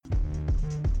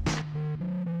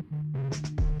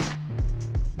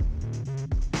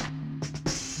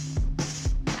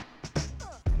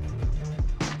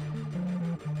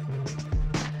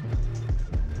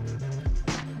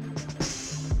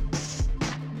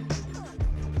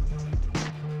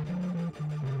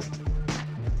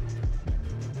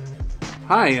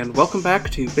Hi, and welcome back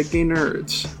to Big Game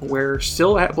Nerds. We're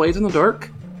still at Blades in the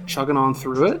Dark, chugging on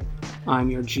through it. I'm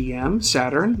your GM,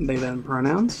 Saturn, they them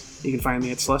pronouns. You can find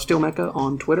me at Celestial Mecha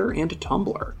on Twitter and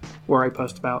Tumblr, where I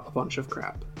post about a bunch of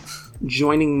crap.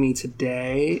 Joining me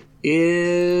today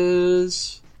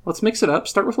is... Let's mix it up.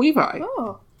 Start with Levi.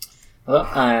 Oh. Well,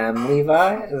 I'm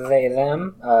Levi, they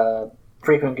them,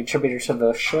 frequent contributor to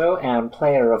the show, and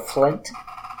player of Flint.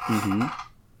 Mm-hmm.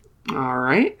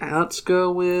 Alright, let's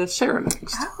go with Sarah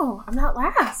next. Oh, I'm not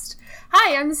last.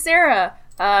 Hi, I'm Sarah.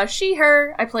 She,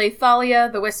 her. I play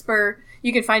Thalia, the Whisper.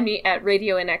 You can find me at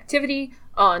Radio Inactivity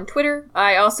on Twitter.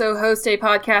 I also host a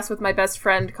podcast with my best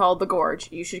friend called The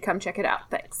Gorge. You should come check it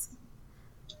out. Thanks.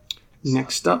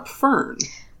 Next up, Fern.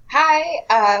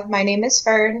 Hi, my name is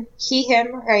Fern, he,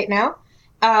 him right now,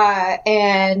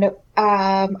 and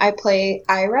I play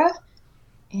Ira,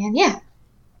 and yeah.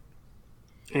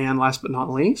 And last but not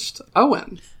least,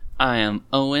 Owen. I am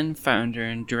Owen, founder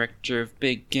and director of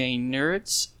Big Game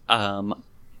Nerds.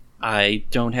 I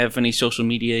don't have any social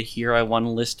media here I want to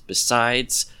list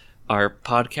besides our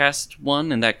podcast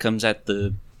one, and that comes at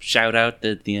the shout out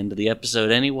at the end of the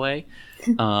episode anyway.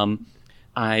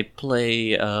 I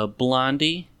play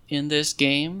Blondie in this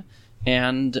game,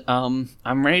 and I'm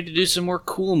ready to do some more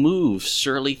cool moves.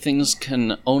 Surely things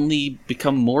can only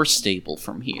become more stable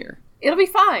from here. It'll be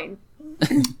fine.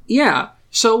 Yeah,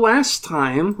 so last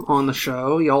time on the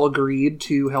show, y'all agreed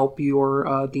to help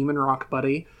your Demon Rock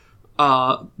buddy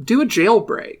do a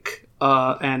jailbreak,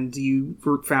 and you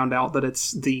found out that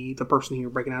it's the person who you're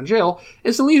breaking out of jail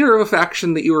is the leader of a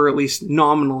faction that you were at least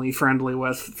nominally friendly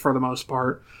with for the most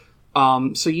part.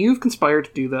 So you've conspired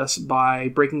to do this by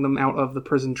breaking them out of the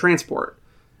prison transport.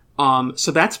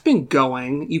 So that's been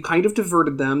going. You kind of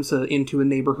diverted them into a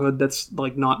neighborhood that's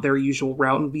like not their usual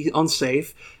route and be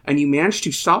unsafe, and you managed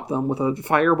to stop them with a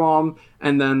firebomb,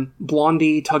 and then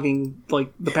Blondie tugging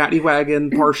like the paddy wagon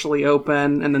partially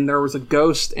open, and then there was a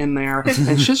ghost in there,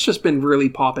 and shit's just been really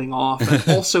popping off.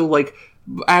 And also, like,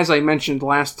 as I mentioned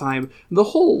last time, the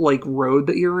whole, like, road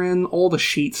that you're in, all the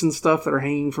sheets and stuff that are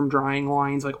hanging from drying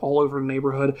lines, like, all over the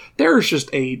neighborhood, there's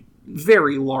just a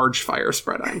very large fire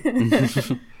spreading.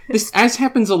 This, as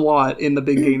happens a lot in the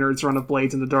Big Game Nerds run of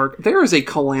Blades in the Dark, there is a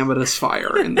calamitous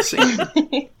fire in the scene.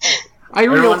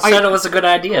 Everyone said it was a good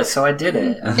idea, so I did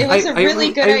it. It was a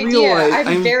really good idea.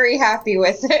 I'm very happy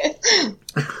with it.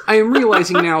 I am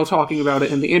realizing now, talking about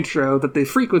it in the intro, that the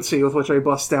frequency with which I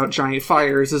bust out giant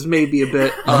fires is maybe a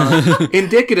bit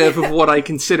indicative of what I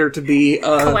consider to be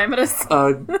Calamitous.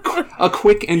 A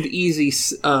quick and easy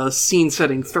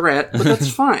scene-setting threat, but that's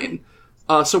fine.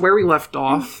 So where we left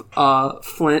off,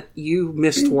 Flint, you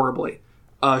missed horribly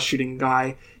shooting a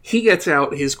guy. He gets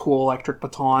out his cool electric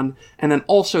baton, and then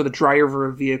also the driver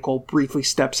of the vehicle briefly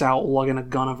steps out lugging a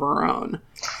gun of her own.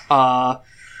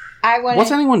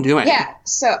 What's anyone doing? Yeah,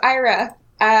 so Ira,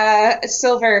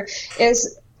 Silver,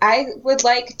 I would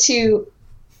like to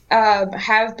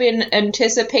have been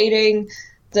anticipating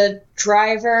the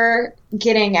driver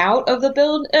getting out of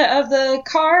the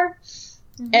car.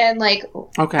 And, like,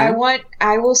 okay.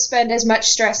 I will spend as much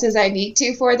stress as I need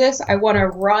to for this. I want to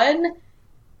run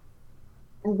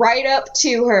right up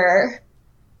to her,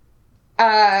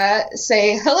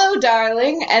 say, hello,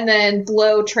 darling, and then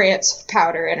blow trance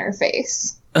powder in her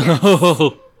face.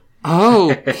 Oh.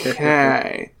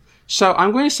 Okay. So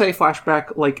I'm going to say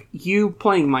flashback, like, you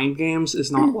playing mind games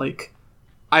is not, like...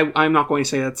 I'm not going to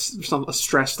say that's a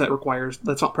stress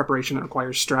that's not preparation that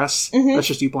requires stress. Mm-hmm. That's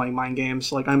just you playing mind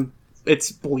games. Like,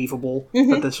 it's believable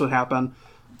that this would happen.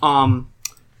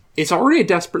 It's already a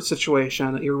desperate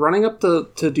situation. You're running up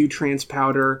to do trance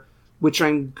powder, which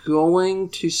I'm going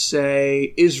to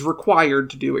say is required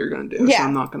to do what you're going to do. Yeah. So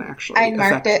I'm not going to actually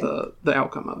affect the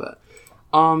outcome of it.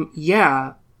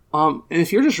 Yeah. And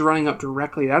if you're just running up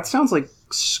directly, that sounds like...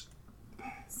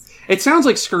 It sounds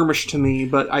like skirmish to me,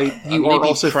 but you are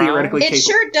also theoretically capable. It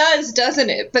sure does, doesn't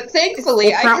it? But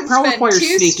thankfully, I can spend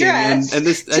 2 stress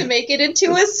to make it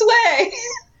into a sway.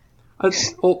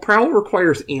 Prowl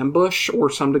requires ambush or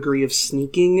some degree of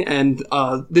sneaking, and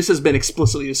this has been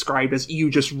explicitly described as you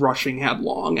just rushing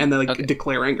headlong and then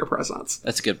declaring your presence.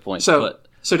 That's a good point. So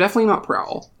definitely not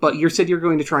Prowl, but you said you're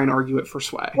going to try and argue it for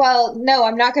sway. Well, no,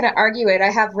 I'm not going to argue it.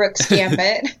 I have Rook's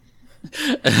Gambit.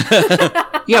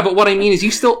 Yeah, but what I mean is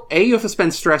you still, A, you have to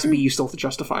spend stress, B, you still have to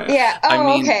justify it. Yeah,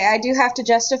 okay, I do have to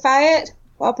justify it?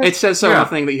 It says so in the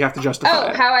thing that you have to justify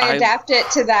it. Oh, how I adapt it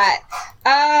to that.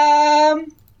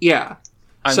 Yeah.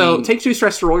 Take 2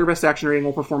 stress to roll your best action rating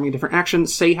while performing a different action.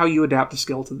 Say how you adapt a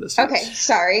skill to this. Okay,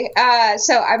 sorry.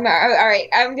 So I'm, alright,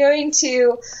 I'm going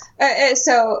to,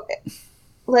 so,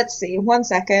 let's see, 1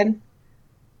 second.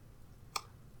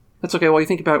 That's okay. While you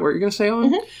think about what you're going to say,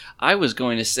 Owen. I was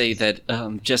going to say that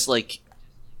just like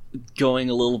going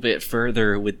a little bit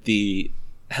further with the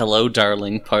hello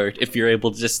darling part, if you're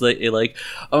able to just like,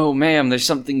 oh ma'am, there's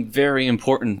something very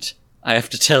important I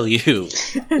have to tell you.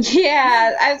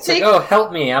 Yeah, I It's think. like, oh,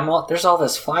 help me! There's all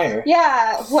this fire.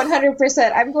 Yeah,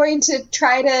 100%. I'm going to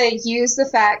try to use the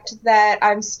fact that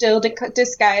I'm still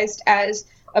disguised as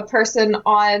a person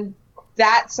on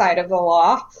that side of the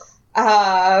law,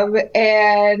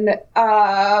 and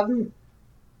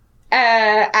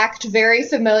act very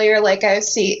familiar, like I've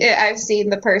seen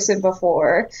the person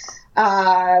before,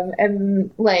 and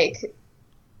like.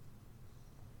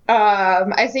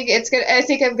 I think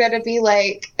I'm gonna be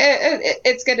like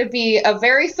it's gonna be a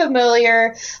very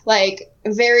familiar, like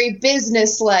very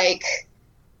business-like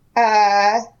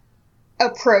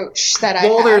approach that I.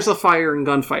 Well, have. there's a fire and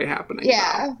gunfight happening.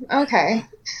 Yeah. Okay.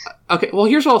 Okay. Well,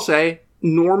 here's what I'll say.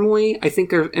 Normally, I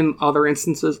think in other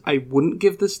instances, I wouldn't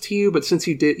give this to you, but since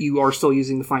you are still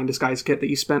using the Find Disguise kit that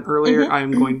you spent earlier, I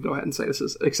am going to go ahead and say this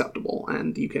is acceptable,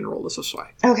 and you can roll this this way.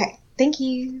 Okay. Thank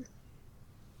you.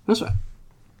 This way.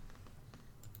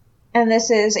 And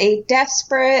this is a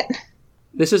desperate.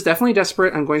 This is definitely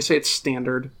desperate. I'm going to say it's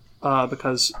standard,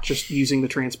 because just using the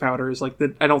trance powder is like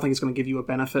I don't think it's going to give you a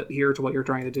benefit here to what you're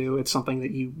trying to do. It's something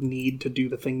that you need to do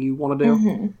the thing you want to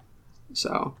do.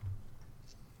 So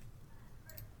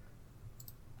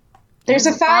There's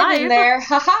a 5 in there.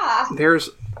 Haha.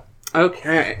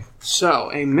 Okay.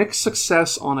 So a mixed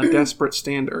success on a desperate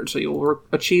standard. So you'll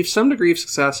achieve some degree of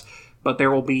success, but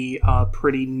there will be a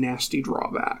pretty nasty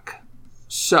drawback.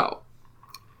 So,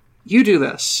 you do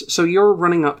this. So you're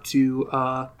running up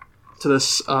to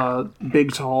this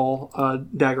big, tall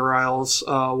Dagger Isles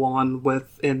woman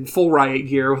in full riot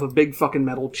gear with a big fucking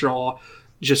metal jaw,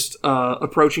 just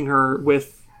approaching her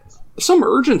with some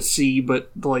urgency,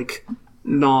 but like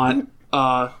not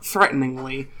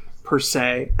threateningly per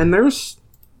se. And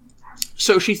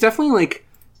so she's definitely like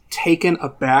taken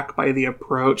aback by the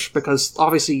approach, because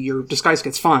obviously your disguise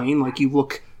kit's fine. Like you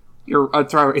look.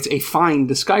 It's a fine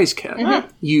disguise kit.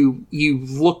 You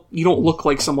don't look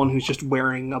like someone who's just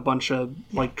wearing a bunch of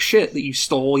like shit that you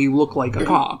stole. You look like a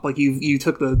cop. Like you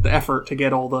took the effort to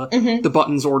get all the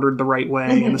buttons ordered the right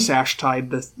way and the sash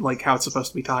tied like how it's supposed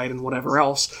to be tied and whatever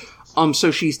else.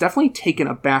 So she's definitely taken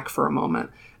aback for a moment,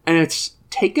 and it's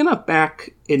taken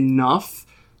aback enough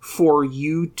for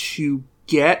you to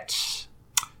get.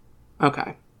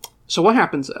 Okay, so what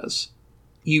happens is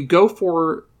you go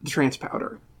for the trance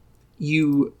powder.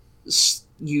 You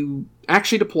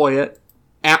actually deploy it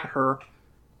at her,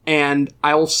 and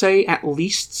I'll say at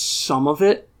least some of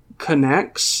it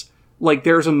connects. Like,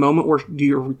 there's a moment where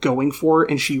you're going for it,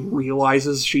 and she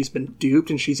realizes she's been duped,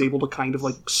 and she's able to kind of,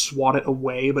 like, swat it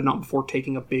away, but not before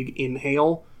taking a big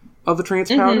inhale of the trance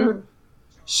powder.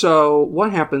 So,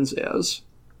 what happens is,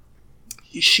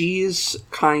 she's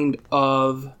kind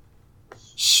of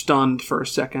stunned for a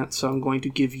second, so I'm going to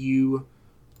give you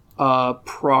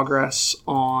progress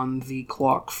on the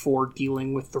clock for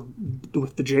dealing with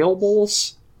the jail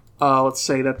bulls. Let's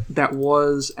say that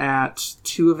was at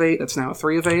 2 of 8. That's now at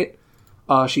 3 of 8.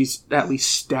 She's at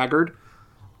least staggered.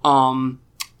 But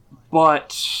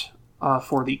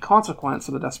for the consequence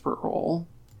of the desperate roll,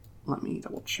 let me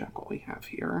double check what we have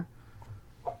here.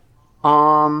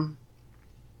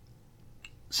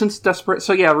 Since desperate,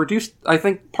 so yeah, reduced. I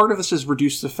think part of this is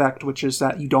reduced effect, which is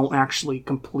that you don't actually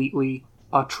completely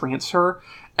trance her,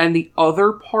 and the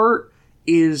other part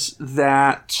is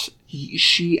that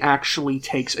she actually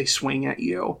takes a swing at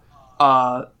you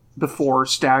before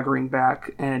staggering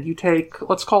back, and you take,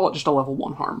 let's call it just a level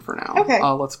 1 harm for now. Okay.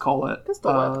 Let's call it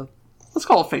let's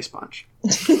call it face punch.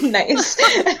 Nice.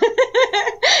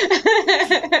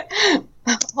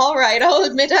 All right, I'll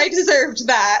admit I deserved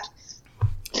that.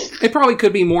 It probably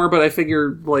could be more, but I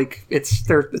figure like it's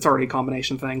already a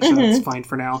combination thing, so it's fine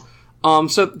for now.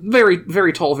 So very,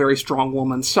 very tall, very strong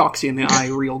woman, socks you in the eye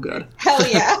real good. Hell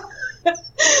yeah.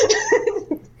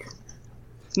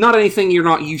 Not anything you're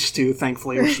not used to,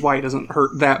 thankfully, which is why it doesn't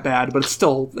hurt that bad, but it's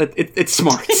still, it's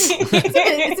smart.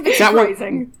 It's a bit That one-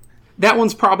 surprising. That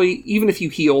one's probably, even if you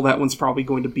heal, that one's probably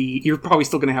going to be, you're probably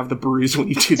still going to have the bruise when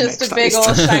you do the Just next a big heist.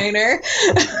 old shiner.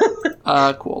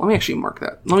 Cool. Let me actually mark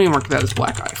that. Let me mark that as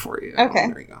black eye for you. Okay.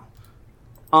 There you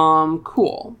go.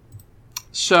 Cool.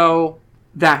 So,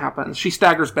 that happens. She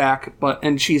staggers back,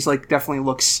 and she's like, definitely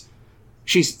looks,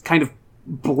 she's kind of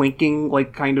blinking,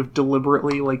 like kind of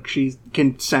deliberately, like she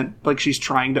can sense, like she's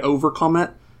trying to overcome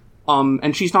it.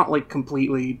 And she's not, like,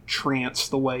 completely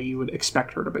tranced the way you would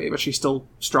expect her to be, but she's still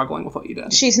struggling with what you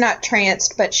did. She's not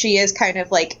tranced, but she is kind of,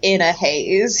 like, in a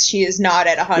haze. She is not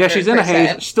at 100%. Yeah, she's in a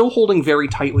haze, still holding very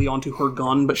tightly onto her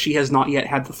gun, but she has not yet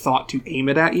had the thought to aim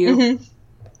it at you. Mm-hmm.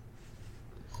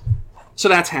 So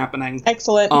that's happening.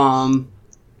 Excellent. I'm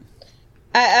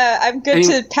good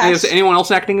to pass. Anyone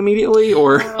else acting immediately,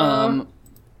 or?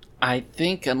 I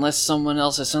think unless someone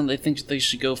else has something they think they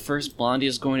should go first, Blondie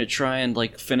is going to try and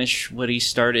like finish what he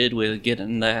started with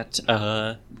getting that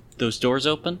those doors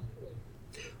open.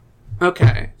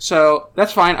 Okay, so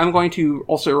that's fine. I'm going to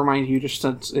also remind you, just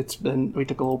since we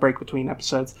took a little break between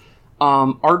episodes.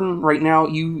 Arden, right now,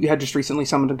 you had just recently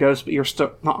summoned a ghost, but you're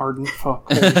still... Not Arden, fuck.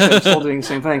 You're still doing the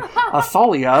same thing.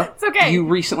 Thalia, it's okay. You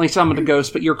recently summoned a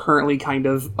ghost, but you're currently kind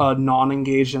of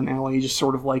non-engaged in Ellie, just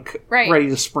sort of like ready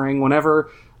to spring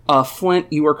whenever. Flint,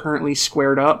 you are currently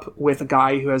squared up with a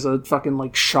guy who has a fucking,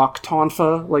 like, shock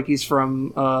tonfa, like he's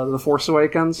from The Force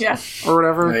Awakens. Yeah. Or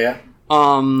whatever. Oh, yeah.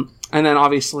 And then,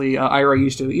 obviously, Ira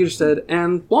used to what you just did,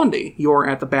 and Blondie. You're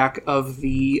at the back of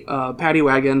the paddy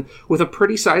wagon with a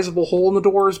pretty sizable hole in the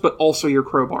doors, but also your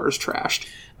crowbar is trashed.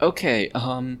 Okay,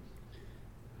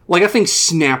 Like, that thing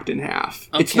snapped in half.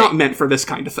 Okay. It's not meant for this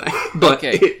kind of thing, but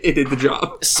Okay. it did the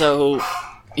job. So,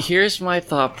 here's my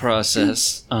thought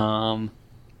process.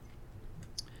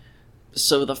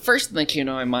 So the first thing that came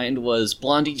to my mind was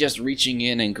Blondie just reaching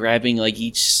in and grabbing, like,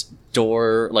 each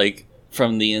door, like,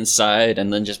 from the inside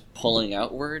and then just pulling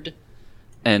outward.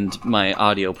 And my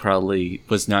audio probably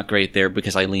was not great there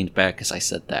because I leaned back as I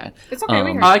said that. It's okay,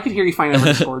 we heard. I could hear you fine over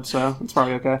Discord, so it's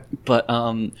probably okay. But,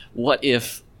 what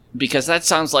if... Because that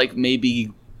sounds like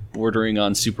maybe bordering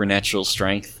on supernatural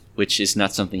strength, which is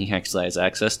not something he actually has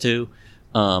access to.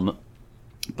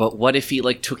 But what if he,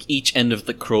 like, took each end of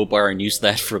the crowbar and used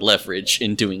that for leverage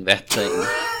in doing that thing?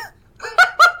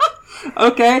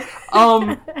 Okay.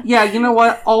 Yeah, you know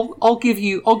what? I'll give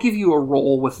you a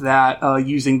roll with that,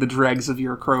 using the dregs of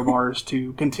your crowbars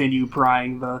to continue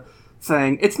prying the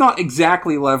thing. It's not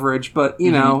exactly leverage, but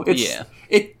you know,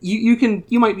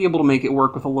 you might be able to make it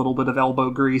work with a little bit of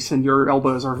elbow grease, and your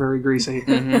elbows are very greasy.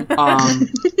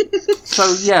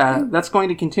 So yeah, that's going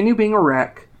to continue being a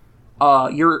wreck.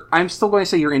 I'm still going to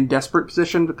say you're in desperate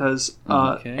position because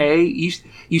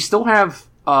you still have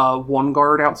one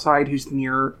guard outside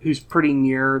who's pretty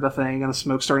near the thing, and the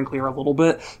smoke's starting to clear a little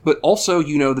bit. But also,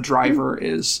 you know, the driver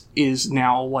is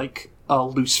now like a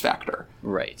loose factor.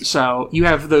 Right. So you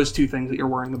have those two things that you're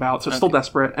worrying about. So it's still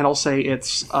desperate, and I'll say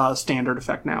it's standard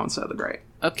effect now instead of the great.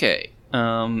 Okay.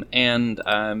 And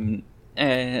I'm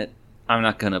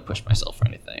not gonna push myself or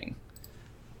anything.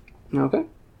 Okay.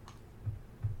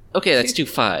 Okay, that's 2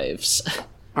 5s.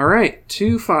 All right,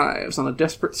 2 5s on a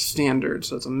desperate standard,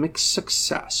 so it's a mixed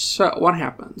success. So what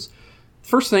happens?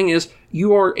 First thing is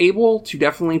you are able to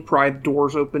definitely pry the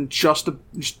doors open just a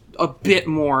bit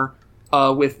more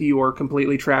with your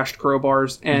completely trashed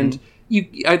crowbars, and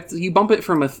you bump it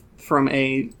from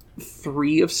a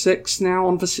 3 of 6 now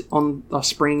on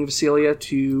Spring Vasilia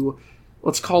to,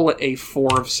 let's call it a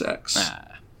 4 of 6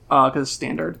 because it's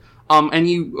standard. And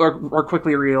you are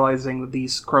quickly realizing that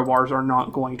these crowbars are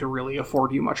not going to really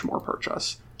afford you much more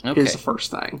purchase, is the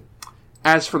first thing.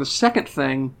 As for the second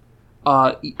thing,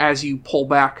 as you pull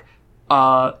back,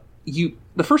 the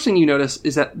first thing you notice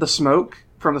is that the smoke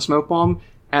from the smoke bomb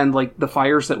and like the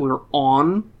fires that were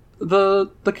on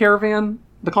the caravan,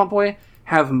 the convoy,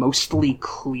 have mostly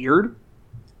cleared.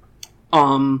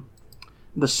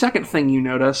 The second thing you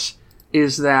notice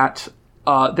is that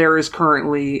there is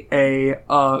currently a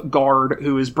guard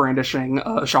who is brandishing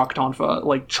a shock tonfa,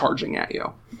 like, charging at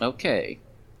you. Okay.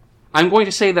 I'm going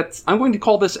to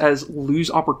call this as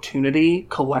lose opportunity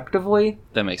collectively.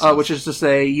 That makes sense. Which is to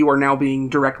say you are now being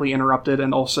directly interrupted,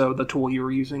 and also the tool you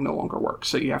were using no longer works,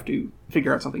 so you have to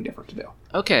figure out something different to do.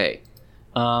 Okay.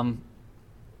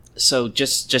 So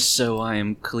just so I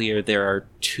am clear, there are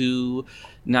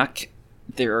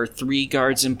 3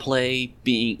 guards in play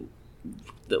being...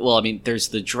 Well, I mean, there's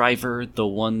the driver, the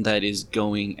one that is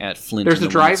going at Flint, there's and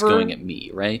the one that's driver going at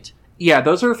me, right? Yeah,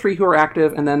 those are the 3 who are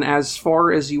active, and then as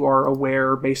far as you are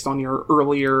aware, based on your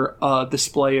earlier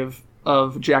display of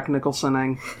Jack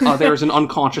Nicholsoning, there's an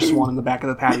unconscious one in the back of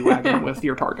the paddy wagon with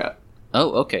your target.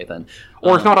 Oh, okay, then.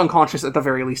 Or if not unconscious, at the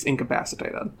very least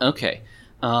incapacitated. Okay.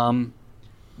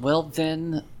 Well,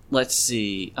 then, let's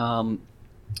see.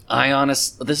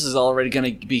 This is already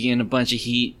going to begin a bunch of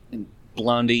heat, and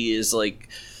Blondie is like,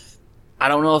 I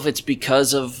don't know if it's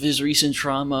because of his recent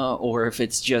trauma or if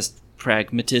it's just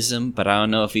pragmatism, but I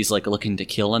don't know if he's like looking to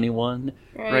kill anyone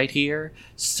right here.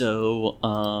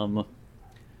 So,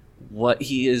 what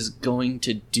he is going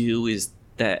to do is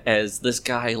that as this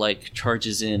guy, like,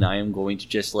 charges in, I am going to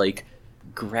just, like,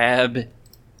 grab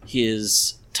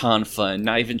his tonfa and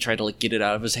not even try to, like, get it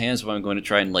out of his hands, but I'm going to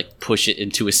try and, like, push it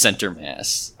into his center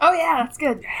mass. Oh yeah, that's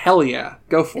good. Hell yeah.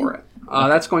 Go for it.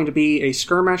 That's going to be a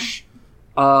skirmish,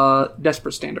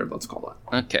 desperate standard, let's call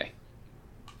it. Okay.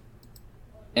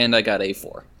 And I got a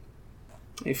 4.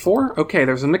 A 4? Okay,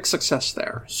 there's a mixed success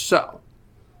there. So,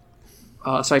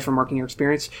 aside from marking your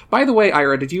experience. By the way,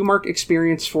 Ira, did you mark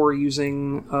experience for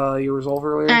using your resolve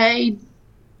earlier?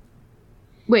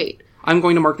 Wait. I'm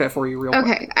going to mark that for you real quick.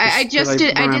 Okay, I just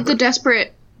did. I did the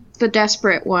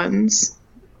desperate ones.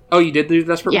 Oh, you did do the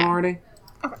desperate Yeah. one already?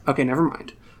 Okay, never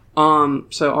mind.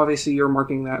 So obviously you're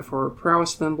marking that for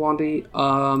prowess then, Blondie.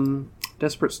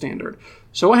 Desperate standard.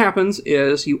 So what happens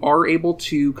is you are able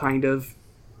to kind of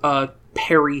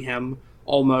parry him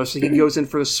almost. So he goes in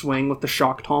for the swing with the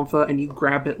shock tonfa, and you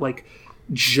grab it like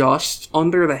just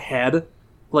under the head,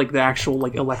 like the actual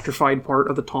like electrified part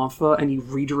of the tonfa, and you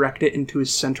redirect it into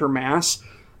his center mass.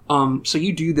 So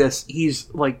you do this. He's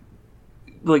like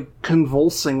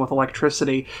convulsing with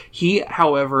electricity. He,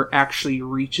 however, actually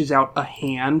reaches out a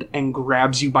hand and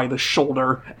grabs you by the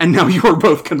shoulder, and now you are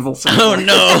both convulsing. Oh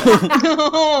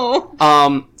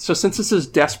no! So since this is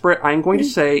desperate, I'm going to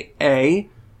say A.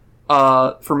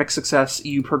 For mixed success,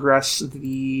 you progress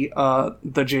the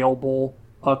jail bull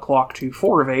clock to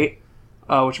 4 of 8,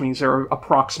 which means they're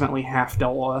approximately half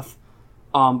dealt with.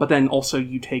 But then also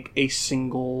you take a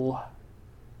single...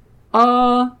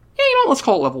 let's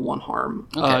call it level 1 harm.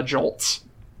 Okay. Jolts.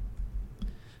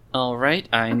 Alright,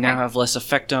 I now have less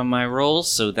effect on my rolls,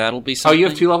 so that'll be something. Oh, you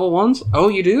have 2 level 1s? Oh,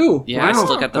 you do? Yeah, I Wow.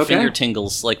 still got the Okay. finger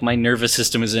tingles. Like, my nervous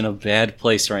system is in a bad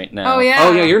place right now. Oh yeah.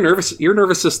 Oh yeah, your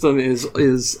nervous system is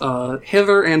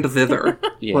hither and thither,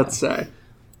 Yeah. let's say.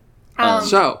 Um,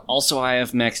 So, Also, I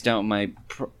have maxed out my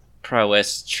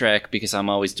prowess track because I'm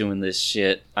always doing this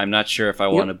shit. I'm not sure if I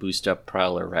want to boost up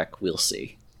Prowler Wreck. We'll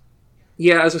see.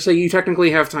 yeah, as I say, you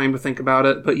technically have time to think about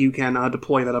it, but you can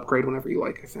deploy that upgrade whenever you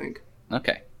like, I think.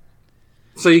 Okay.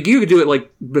 So you could do it like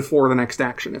before the next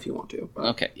action if you want to. But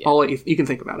Okay, yeah. I'll let you can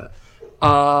think about it.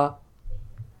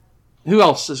 Who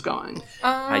else is going?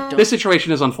 I don't... This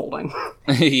situation is unfolding.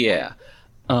 yeah.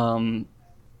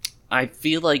 I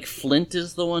feel like Flint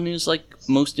is the one who's, like,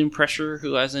 most in pressure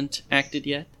who hasn't acted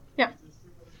yet. Yeah.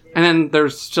 And then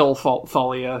there's still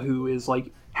Thalia, who is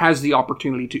like has the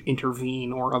opportunity to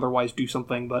intervene or otherwise do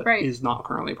something, but Right. is not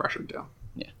currently pressured to.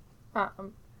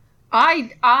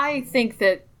 I think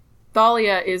that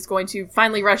Thalia is going to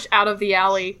finally rush out of the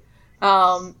alley,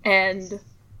 and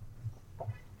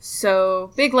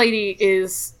so Big Lady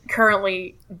is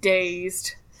currently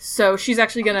dazed, so she's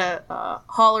actually gonna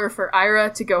holler for Ira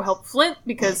to go help Flint,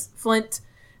 because Flint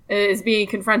is being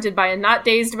confronted by a not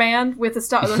dazed man with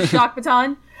a shock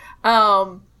baton,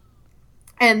 and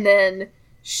then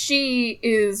she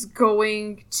is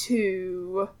going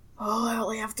to... Oh, I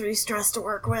only have 3 stress to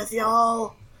work with,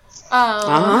 y'all.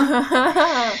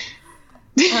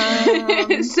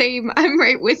 Same. I'm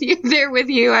right with you. There with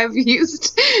you. I've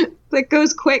used that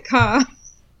goes quick, huh?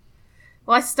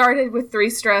 Well, I started with 3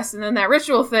 stress, and then that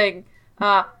ritual thing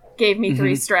gave me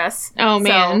 3 stress. Oh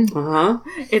man, Uh-huh.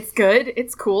 It's good.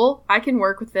 It's cool. I can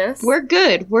work with this. we're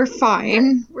good. We're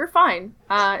fine. We're fine.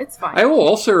 It's fine. I will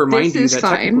also remind This you is that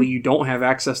fine. technically you don't have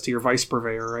access to your Vice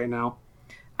Purveyor right now.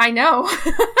 I know.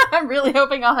 I'm really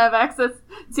hoping I'll have access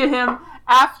to him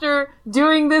after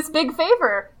doing this big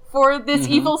favor for this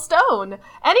evil stone.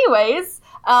 Anyways,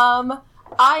 I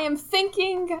am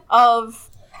thinking of...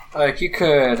 Like, you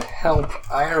could help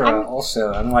Ira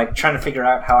also. I'm, like, trying to figure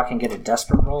out how I can get a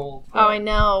desperate roll. Oh, I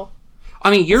know. I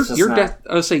mean, It's just not-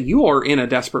 I would say you are in a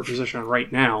desperate position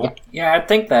right now. Yeah, I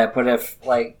think that, but if,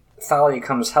 like, Thalia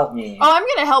comes help me, Oh, I'm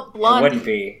gonna help it Blondie. wouldn't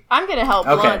be. I'm gonna help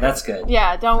Okay, Blondie. that's good.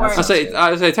 Yeah, don't worry. That's-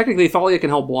 I say technically Thalia can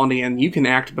help Blondie, and you can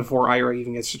act before Ira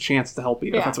even gets a chance to help you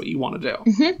if Yeah. that's what you want to do.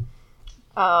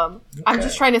 I'm Okay.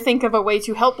 just trying to think of a way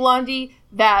to help Blondie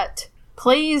that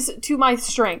plays to my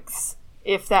strengths,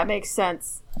 if that makes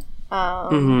sense.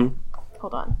 Hold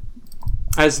on.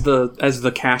 As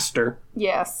the caster.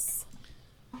 Yes.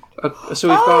 So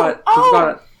we've got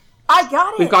I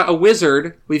got it. we've got a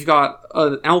wizard, we've got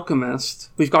an alchemist,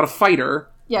 we've got a fighter,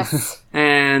 Yes.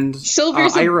 and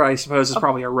Silver's a- Ira, I suppose, is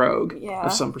probably a rogue Yeah.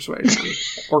 of some persuasion,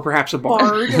 or perhaps a bard.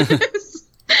 Bard.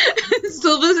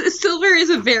 Silver is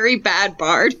a very bad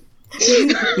bard.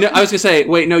 No, I was gonna say,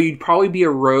 wait, no, you'd probably be a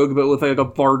rogue, but with like a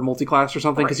bard multiclass or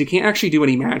something, because you can't actually do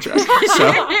any magic.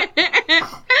 So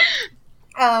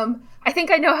I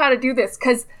think I know how to do this,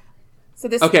 because... So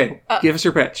this... okay, give us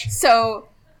your pitch. So,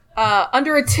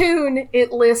 under attune,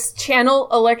 it lists channel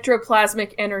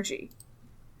electroplasmic energy.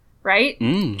 right?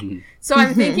 Mm. So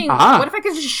I'm thinking, Ah. what if I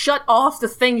could just shut off the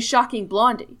thing shocking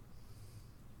Blondie?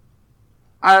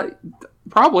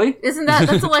 Probably. Isn't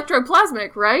that's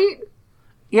electroplasmic, right?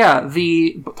 Yeah,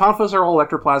 the Tonfas are all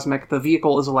electroplasmic. The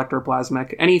vehicle is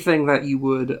electroplasmic. Anything that you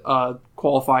would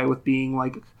qualify with being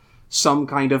like some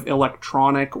kind of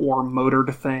electronic or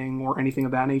motored thing or anything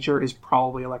of that nature is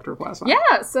probably electroplasmic.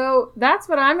 Yeah, so that's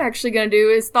what I'm actually going to do.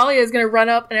 Is Thalia is going to run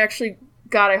up and actually,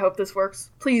 God, I hope this works.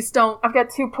 Please don't. I've got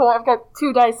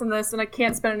two dice in this, and I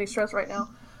can't spend any stress right now.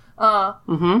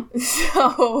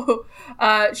 So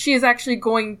she is actually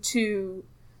going to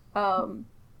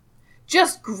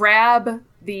just grab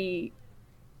the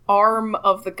arm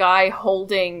of the guy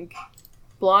holding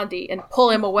Blondie and pull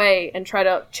him away and try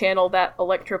to channel that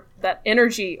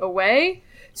energy away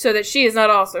so that she is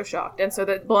not also shocked and so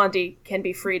that Blondie can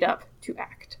be freed up to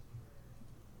act.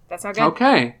 That sound good?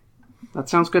 Okay. That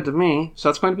sounds good to me. So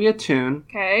that's going to be a tune.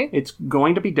 Okay. It's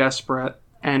going to be desperate,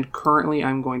 and currently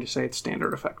I'm going to say it's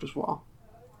standard effect as well.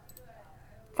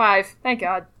 5. Thank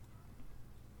God.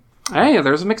 Hey,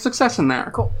 there's a mixed success in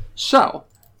there. Cool. So,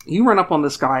 you run up on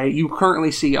this guy. You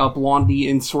currently see a Blondie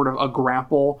in sort of a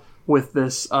grapple with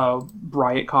this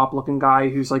riot cop looking guy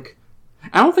who's like,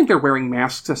 I don't think they're wearing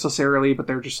masks necessarily, but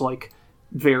they're just like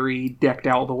very decked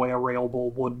out the way a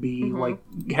railbull would be, like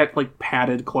had like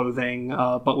padded clothing,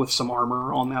 but with some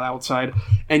armor on that outside.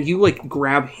 And you like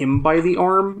grab him by the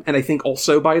arm, and I think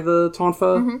also by the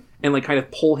Tonfa, and like kind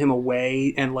of pull him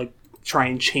away and like try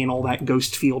and channel that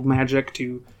ghost field magic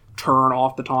to turn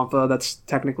off the Tonfa that's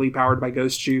technically powered by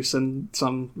ghost juice in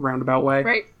some roundabout way.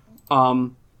 Right.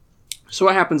 So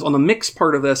what happens on the mix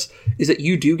part of this is that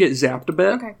you do get zapped a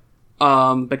bit. Okay.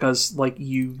 Because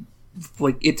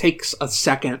it takes a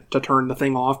second to turn the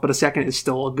thing off, but a second is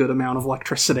still a good amount of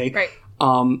electricity. Right.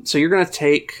 So you're gonna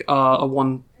take a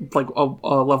level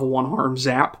 1 harm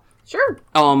zap. Sure.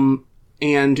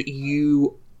 And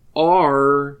you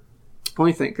are, let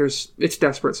me think, it's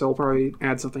desperate, so I'll probably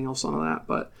add something else onto that,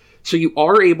 but so you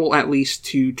are able at least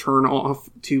to turn off,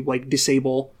 to like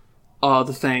disable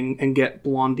the thing and get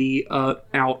Blondie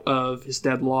out of his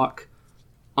deadlock.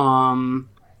 And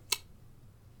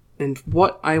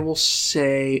what I will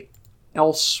say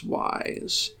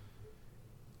elsewise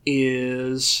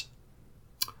is...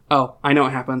 Oh, I know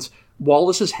what happens. While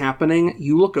this is happening,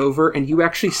 you look over and you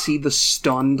actually see the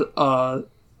stunned,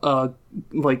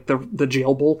 like the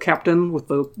jail bull captain with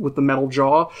the metal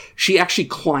jaw. She actually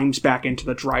climbs back into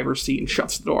the driver's seat and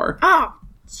shuts the door. Oh,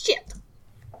 shit.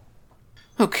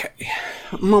 Okay.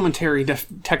 Momentary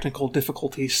technical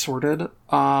difficulties sorted.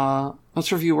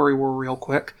 Let's review where we were real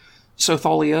quick. So,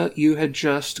 Thalia, you had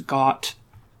just got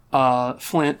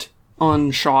Flint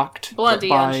unshocked Blondie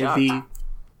by unshocked.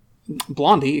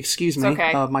 Blondie, excuse me. It's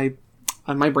okay.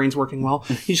 My brain's working well.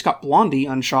 You just got Blondie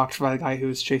unshocked by the guy who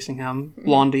was chasing him.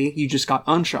 Blondie, you just got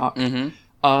unshocked.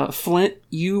 Flint,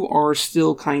 you are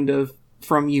still kind of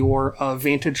from your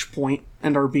vantage point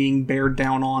and are being bared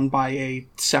down on by a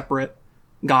separate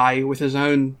guy with his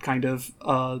own kind of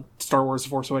Star Wars The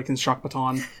Force Awakens shock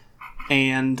baton.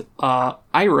 And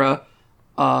Ira,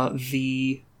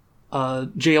 the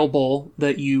jail bull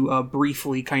that you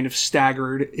briefly kind of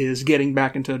staggered, is getting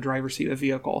back into the driver's seat of the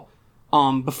vehicle.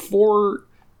 Before,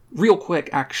 real quick,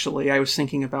 actually, I was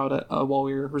thinking about it while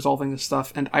we were resolving this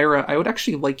stuff, and Ira, I would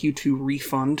actually like you to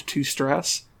refund 2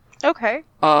 stress. Okay.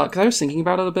 Because I was thinking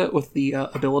about it a bit with the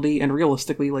ability, and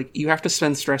realistically, like, you have to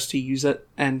spend stress to use it,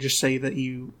 and just say that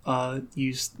you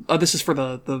use... this is for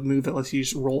the move that lets you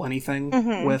just roll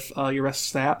anything with your best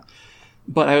stat.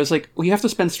 But I was like, well, you have to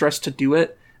spend stress to do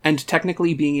it, and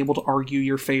technically being able to argue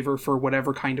your favor for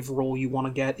whatever kind of roll you want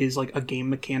to get is, like, a game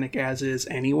mechanic as is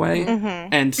anyway.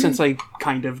 And since I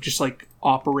kind of just, like,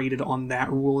 operated on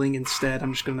that ruling instead,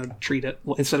 I'm just going to treat it,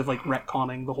 instead of, like,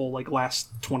 retconning the whole, like,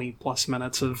 last 20-plus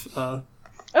minutes of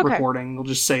recording, we'll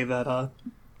just say that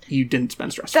you didn't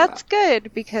spend stress for that. That's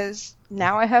good, because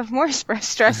now I have more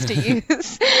stress to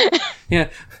use. Yeah.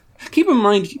 Keep in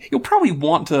mind, you'll probably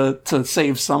want to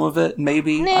save some of it,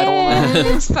 maybe. I don't know.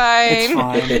 It's fine. It's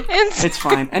fine. It's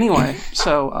fine. Anyway,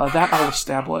 so that all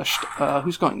established.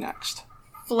 Who's going next?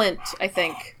 Flint, I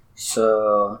think.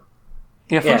 So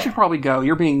Yeah, Flint should probably go.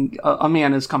 You're being... a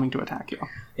man is coming to attack you.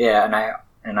 yeah,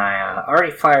 and I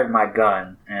already fired my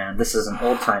gun, and this is an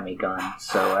old-timey gun,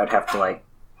 so I'd have to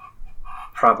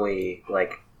probably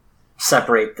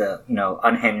separate the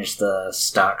unhinge the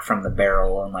stock from the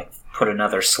barrel and put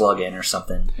another slug in or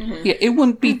something. Yeah, it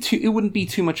wouldn't be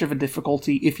too much of a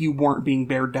difficulty if you weren't being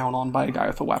bared down on by a guy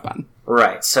with a weapon.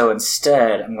 Right. So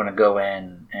instead, I'm going to go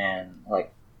in and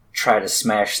try to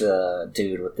smash the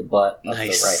dude with the butt of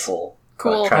Nice. the rifle.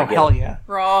 Cool. Try to Oh, get hell yeah.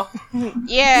 Raw.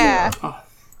 Yeah.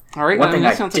 All right, One I mean, thing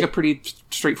that I sounds like a pretty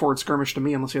straightforward skirmish to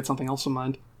me, unless you had something else in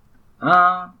mind.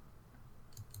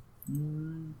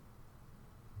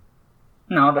 No,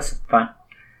 that's fine.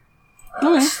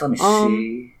 Okay. Let me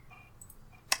see.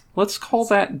 Let's call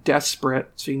that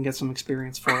desperate, so you can get some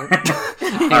experience for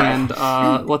it. And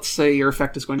let's say your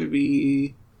effect is going to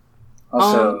be...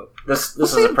 Also, this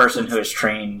is a person who is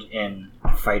trained in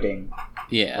fighting.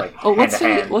 Yeah. Like, let's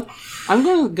say... hand-to-hand. I'm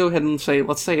going to go ahead and say,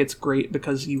 let's say it's great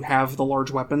because you have the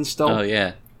large weapon still. Oh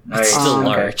yeah. Nice. Still Okay.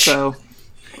 large. So,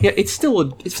 yeah, it's still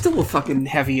a fucking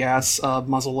heavy ass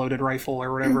muzzle-loaded rifle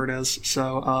or whatever it is.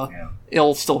 So, Yeah.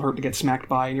 it'll still hurt to get smacked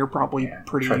by, and you're probably Yeah,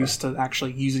 pretty try to- used to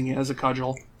actually using it as a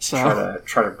cudgel. So,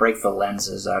 Try to break the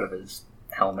lenses out of his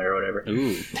helmet or whatever.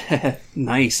 Ooh.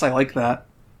 nice. I like that.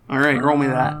 All right, roll me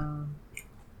that.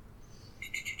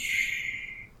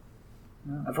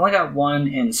 I've only got one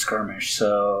in skirmish,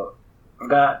 so I've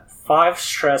got 5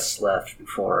 stress left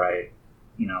before I,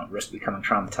 risk becoming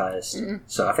traumatized.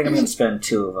 So I think I'm going to spend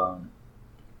 2 of them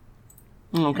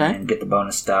Okay. and get the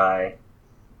bonus die.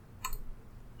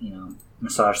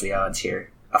 Massage the odds here.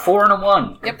 A 4 and a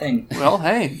 1. Good thing. Well,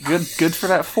 hey, good for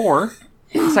that 4.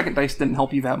 The second dice didn't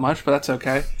help you that much, but that's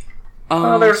okay.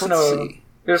 There's let's see.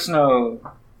 no,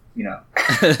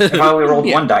 if I only rolled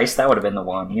 1 dice, that would have been the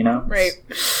one, Right.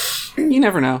 You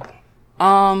never know.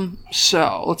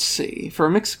 So, let's see. For a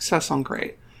mixed success on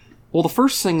great. Well, the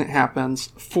first thing that happens,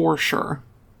 for sure,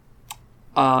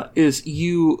 is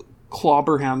you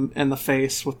clobber him in the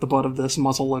face with the butt of this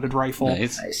muzzle-loaded rifle.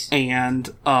 Nice. And,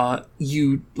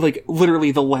 you,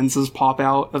 literally the lenses pop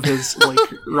out of his,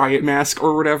 riot mask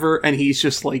or whatever, and he's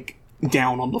just,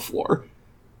 down on the floor.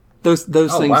 Those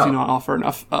things wow. do not offer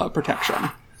enough,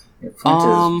 protection. Yeah,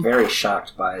 Flint is very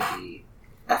shocked by the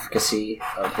efficacy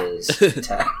of his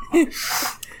attack.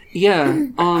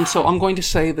 Yeah, so I'm going to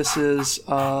say this is,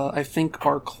 I think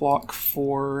our clock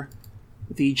for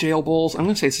the jail bulls. I'm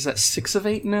going to say this is at 6 of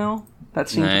 8 now. That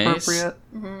seems Nice.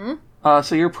 appropriate.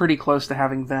 So you're pretty close to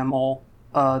having them all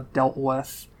dealt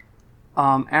with.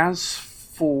 As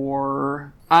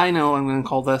for... I know I'm going to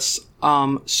call this.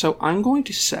 So I'm going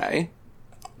to say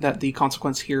that the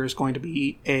consequence here is going to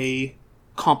be a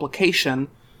complication,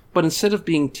 but instead of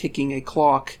being ticking a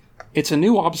clock, it's a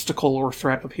new obstacle or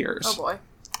threat appears. Oh boy.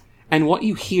 And what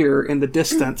you hear in the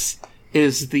distance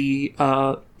is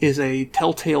a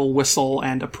telltale whistle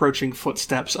and approaching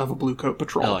footsteps of a blue coat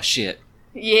patrol. Oh shit.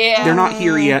 Yeah. They're not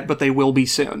here yet, but they will be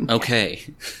soon. Okay.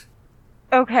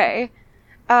 Okay.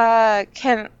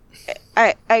 Can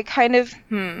I kind of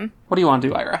What do you want to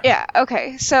do, Ira? Yeah,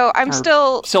 okay. So I'm Or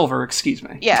still Silver, excuse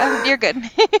me. Yeah, you're good.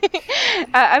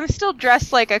 I'm still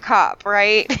dressed like a cop,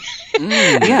 right?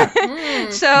 Yeah.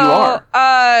 So, You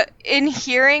are. In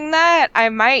hearing that, I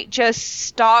might just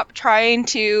stop trying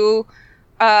to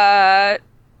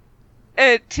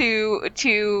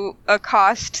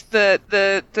accost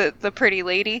the pretty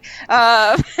lady,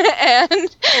 and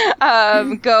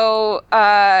go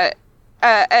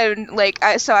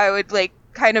and so I would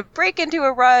kind of break into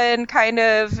a run,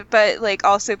 but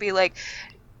also be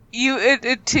you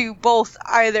to both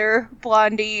either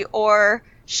Blondie or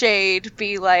Shade,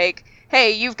 be like,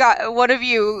 hey, you've got one of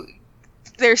you.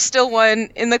 There's still one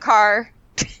in the car,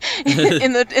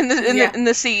 in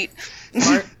the seat.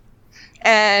 Smart.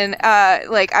 And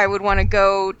I would want to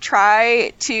go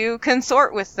try to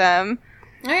consort with them.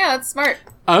 Oh yeah, that's smart.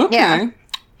 Okay. Yeah.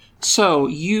 So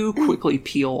you quickly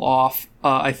peel off.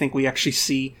 I think we actually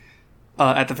see,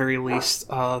 at the very least,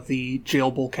 the jail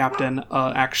bull captain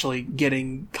actually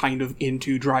getting kind of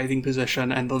into driving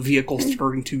position, and the vehicle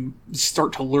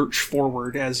start to lurch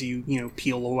forward as you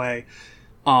peel away.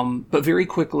 But very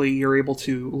quickly, you're able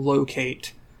to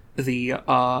locate the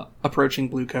approaching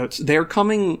bluecoats. They're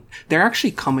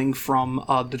actually coming from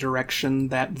the direction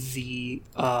that the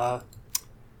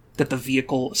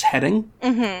vehicle is heading.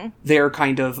 Mm-hmm. They're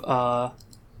kind of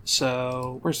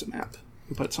so where's the map?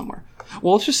 We put it somewhere.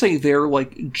 Well, let's just say they're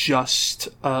just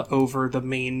over the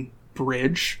main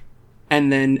bridge,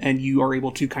 and you are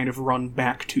able to kind of run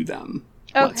back to them.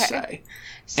 Let's say.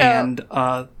 So, and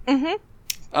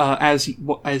as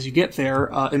you get there,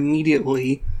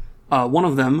 immediately, one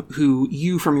of them, who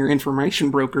you from your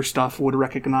information broker stuff would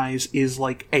recognize, is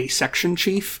a section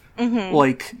chief,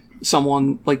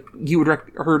 someone you would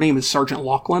her name is Sergeant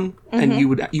Lachlan, and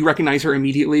you recognize her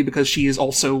immediately because she is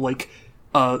also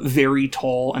a very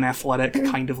tall and athletic,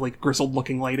 kind of grizzled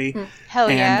looking lady.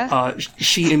 Hell yeah. And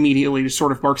she immediately just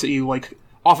sort of barks at you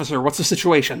officer, what's the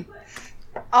situation?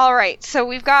 All right, so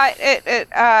we've got it. It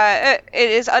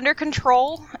is under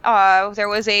control. There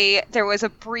was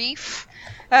a brief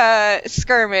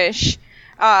skirmish.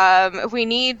 We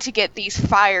need to get these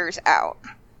fires out.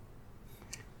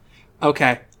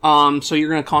 Okay. So you're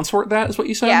going to consort that, is what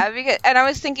you said? Yeah, and I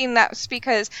was thinking that's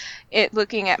because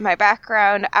looking at my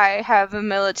background, I have a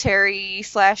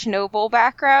military/noble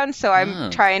background, so I'm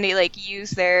trying to like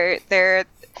use their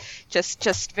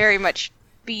just very much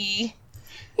be.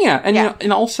 Yeah, and You know,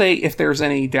 and I'll say if there's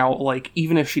any doubt, like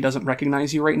even if she doesn't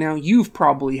recognize you right now, you've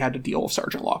probably had to deal with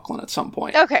Sergeant Lachlan at some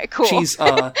point. Okay, cool. She's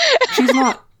not.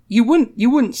 You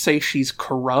wouldn't say she's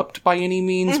corrupt by any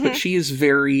means, but she is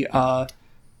very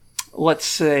let's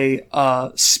say,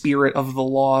 spirit of the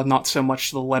law, not so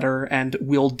much the letter, and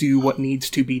will do what needs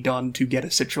to be done to get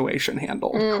a situation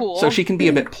handled. Cool. So she can be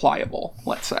a bit pliable,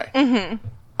 let's say.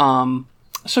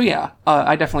 So yeah,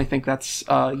 I definitely think that's,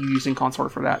 you using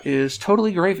consort for that is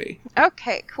totally gravy.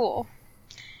 Okay, cool.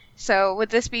 So would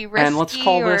this be risky, and let's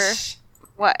call this...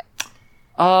 what?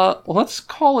 Let's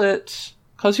call it,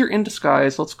 because you're in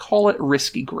disguise, let's call it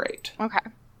risky great. Okay.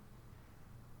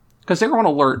 Because they're on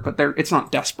alert, but it's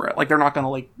not desperate. Like, they're not going to,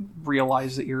 like,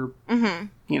 realize that you're,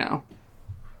 you know...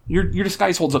 Your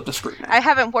disguise holds up to scrutiny. I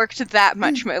haven't worked that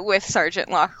much with Sergeant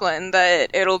Lachlan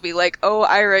that it'll be like, oh,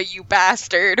 Ira, you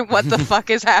bastard, what the fuck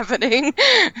is happening?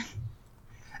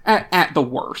 At the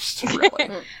worst,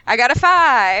 really. I got a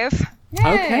 5. Yay.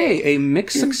 Okay, a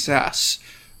mixed success.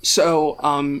 So,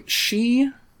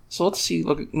 So let's see,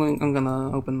 look, I'm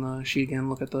gonna open the sheet again,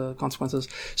 look at the consequences.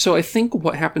 So I think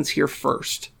what happens here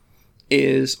first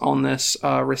is, on this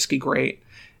risky great,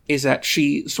 is that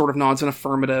she sort of nods an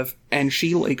affirmative, and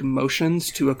she, like,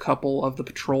 motions to a couple of the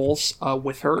patrols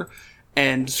with her,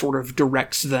 and sort of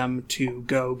directs them to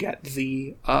go get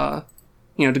the, to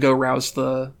go rouse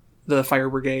the fire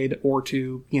brigade, or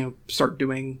to, start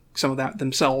doing some of that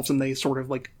themselves, and they sort of,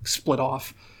 like, split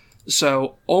off.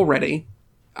 So, already,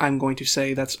 I'm going to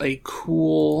say that's a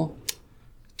cool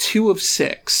 2 of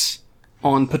 6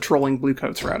 on patrolling Blue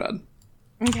Coats Routed.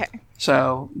 Okay.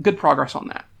 So, good progress on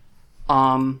that.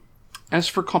 As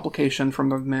for complication from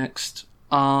the mixed,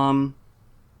 I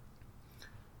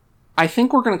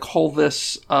think we're going to call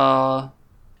this,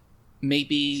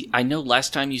 Maybe, I know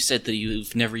last time you said that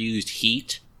you've never used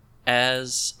heat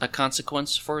as a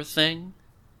consequence for a thing.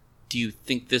 Do you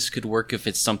think this could work if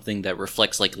it's something that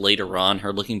reflects, like, later on,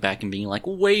 her looking back and being like,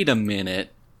 wait a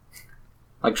minute?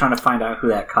 Like trying to find out who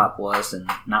that cop was and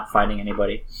not finding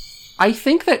anybody. I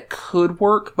think that could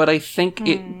work, but I think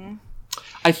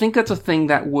I think that's a thing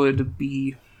that would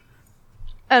be...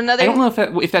 I don't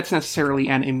know if that's necessarily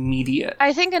an immediate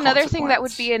I think another thing that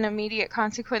would be an immediate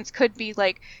consequence could be,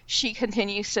 like, she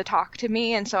continues to talk to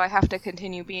me, and so I have to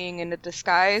continue being in a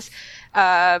disguise,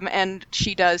 and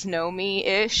she does know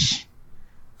me-ish.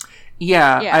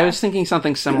 Yeah, I was thinking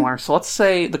something similar. So let's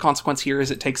say the consequence here is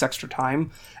it takes extra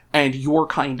time, and you're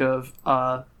kind of,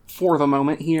 for the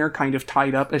moment here, kind of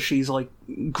tied up as she's, like,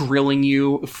 grilling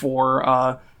you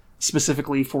for,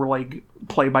 specifically for, like,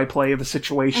 play-by-play of the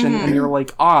situation, and you're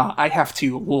like, I have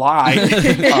to lie.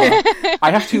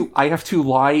 I have to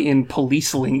lie in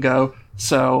police lingo,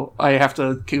 so I have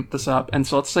to keep this up. And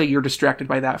so let's say you're distracted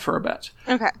by that for a bit.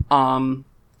 Okay.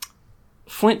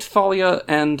 Flint, Thalia,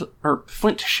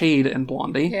 Flint, Shade, and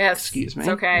Blondie. Yes. Excuse me. It's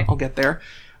okay. I'll get there.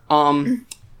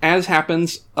 As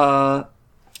happens,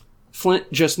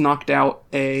 Flint just knocked out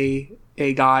a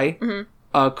guy.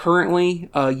 Currently,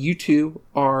 you two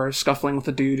are scuffling with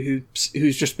a dude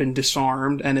who's just been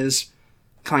disarmed and is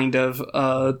kind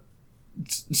of,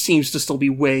 seems to still be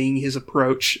weighing his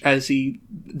approach as he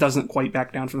doesn't quite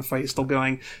back down from the fight, still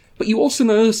going. But you also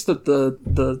notice that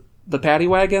the paddy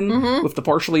wagon with the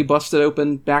partially busted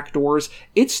open back doors,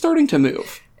 it's starting to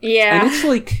move. Yeah. And it's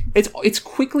like, it's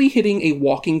quickly hitting a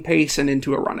walking pace and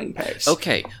into a running pace.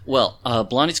 Okay, well,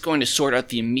 Blondie's going to sort out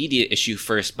the immediate issue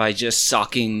first by just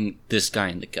socking this guy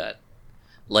in the gut.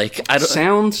 Like, I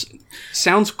don't...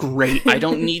 Sounds great. I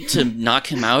don't need to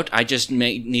knock him out, I just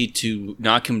need to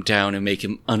knock him down and make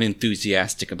him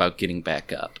unenthusiastic about getting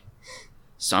back up.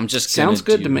 So I'm just gonna Sounds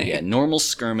good to me. Yeah, normal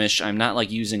skirmish, I'm not, like,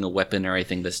 using a weapon or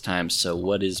anything this time, so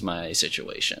what is my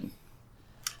situation?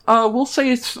 We'll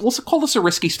call this a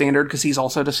risky standard because he's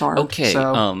also disarmed. Okay,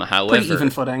 so however, pretty even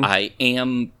footing. I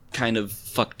am kind of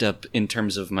fucked up in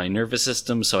terms of my nervous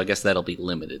system, so I guess that'll be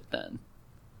limited then.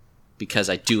 Because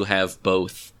I do have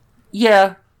both.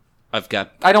 Yeah.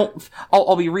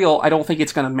 I'll be real, I don't think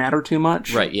it's going to matter too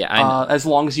much. Right, yeah. As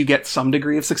long as you get some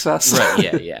degree of success.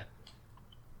 Right, yeah.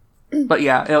 But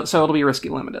yeah, so it'll be risky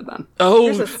limited then.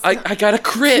 Oh, I got a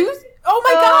crit! Oh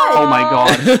my god! Oh my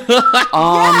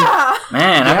god.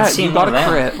 Man, I haven't seen you got one a of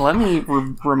them. crit. Let me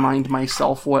remind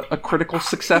myself what a critical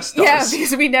success does. Yeah,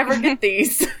 because we never get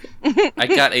these. I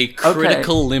got a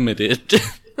critical limited.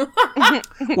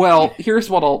 Well, here's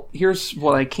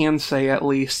what I can say at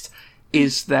least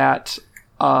is that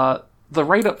the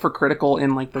write-up for critical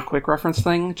in, like, the quick reference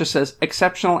thing just says,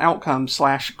 exceptional outcome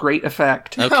 / great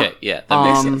effect. Okay, yeah, that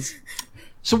makes sense.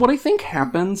 So what I think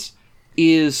happens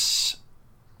is...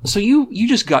 So you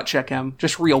just gut check him,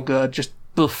 just real good, just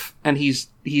boof, and he's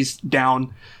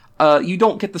down. You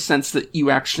don't get the sense that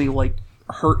you actually, like,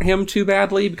 hurt him too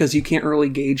badly, because you can't really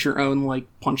gauge your own, like,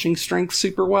 punching strength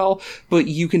super well, but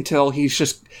you can tell he's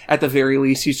just, at the very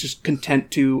least, he's just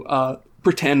content to,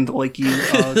 pretend like you,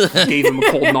 gave him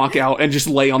a cold knockout and just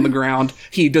lay on the ground.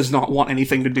 He does not want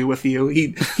anything to do with you.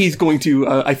 He's going to,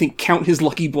 I think, count his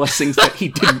lucky blessings that he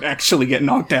didn't actually get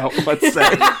knocked out, let's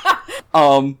say.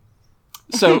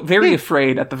 So, very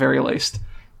afraid at the very least.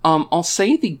 I'll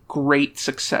say the great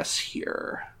success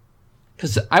here.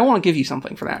 Because I want to give you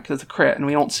something for that, because it's a crit, and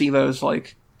we don't see those,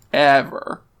 like,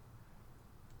 ever.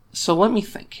 So let me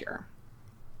think here.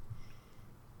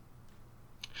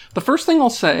 The first thing I'll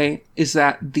say is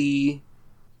that the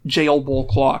jail bull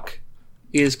clock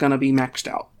is going to be maxed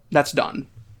out. That's done.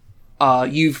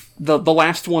 The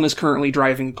last one is currently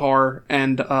driving a car,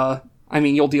 and, I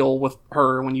mean, you'll deal with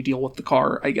her when you deal with the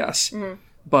car, I guess. Mm-hmm.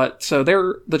 But, so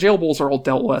the jail bulls are all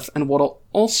dealt with, and what I'll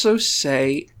also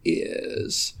say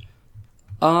is...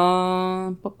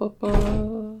 what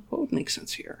would make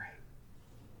sense here?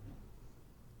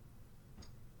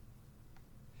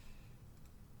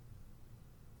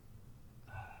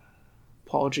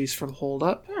 Apologies for the hold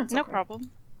up. No problem.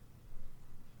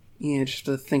 Yeah, just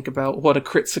to think about what a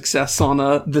crit success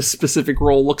on this specific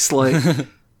roll looks like.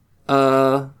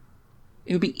 It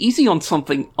would be easy on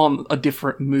something on a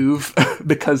different move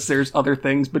because there's other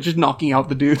things, but just knocking out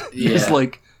the dude is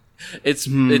like. It's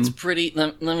pretty.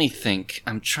 Let me think.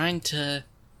 I'm trying to.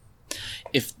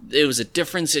 If it was a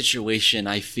different situation,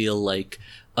 I feel like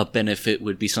a benefit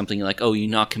would be something like, oh, you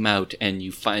knock him out and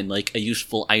you find like a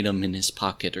useful item in his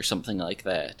pocket or something like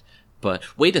that. But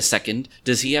wait a second,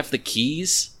 does he have the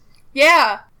keys?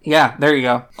 Yeah. Yeah, there you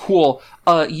go. Cool.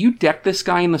 You deck this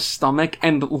guy in the stomach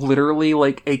and literally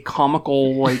like a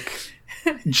comical like.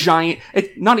 Giant,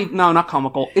 not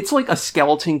comical. It's like a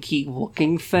skeleton key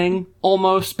looking thing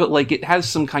almost, but like it has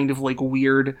some kind of like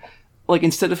weird, like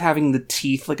instead of having the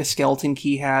teeth like a skeleton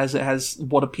key has, it has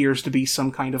what appears to be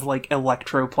some kind of like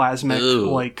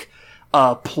electroplasmic like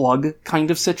plug kind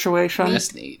of situation.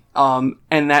 That's neat. And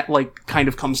that like kind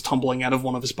of comes tumbling out of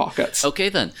one of his pockets. Okay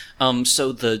then.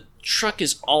 So the truck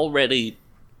is already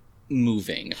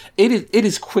moving. It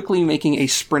is quickly making a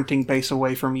sprinting pace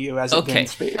away from you as it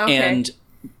gains speed. Okay. And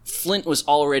Flint was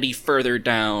already further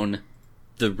down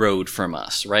the road from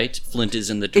us, right? Flint is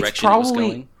in the direction it was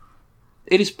going?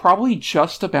 It is probably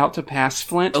just about to pass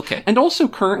Flint. Okay. And also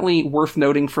currently, worth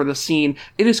noting for the scene,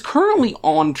 it is currently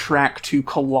on track to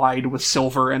collide with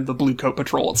Silver and the Blue Coat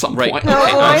Patrol at some point.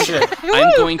 Okay,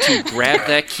 I'm going to grab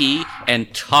that key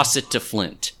and toss it to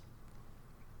Flint.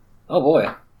 Oh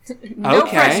boy. No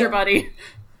pressure, buddy.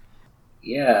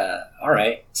 Yeah,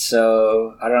 alright.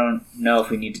 So, I don't know if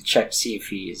we need to check to see if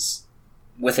he's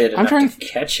with it enough to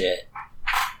catch it.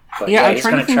 But yeah, I'm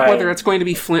trying to think whether it's going to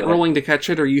be Flint rolling to catch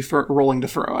it or you rolling to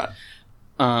throw it.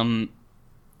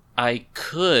 I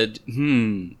could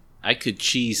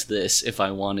cheese this if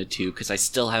I wanted to, because I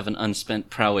still have an unspent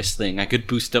prowess thing. I could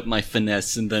boost up my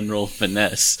finesse and then roll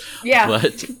finesse. Yeah.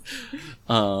 But,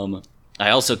 I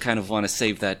also kind of want to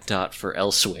save that dot for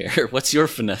elsewhere. What's your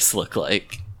finesse look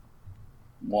like?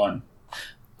 1.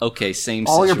 Okay, same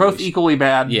All situation. you're both equally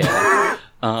bad. Yeah.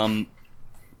 Fuck.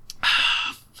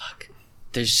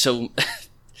 There's so...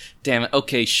 Damn it.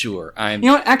 Okay, sure. You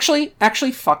know what? Actually,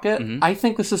 fuck it. Mm-hmm. I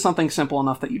think this is something simple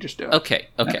enough that you just do it. Okay.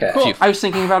 Cool. I was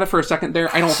thinking about it for a second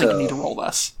there. I don't think you need to roll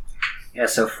this. Yeah,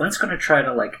 so Flint's gonna try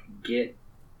to, get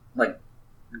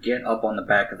up on the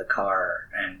back of the car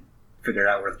and figure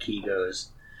out where the key goes.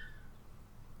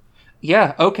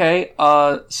 Yeah, okay.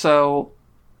 So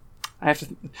I have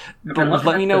to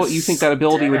let me know what you think that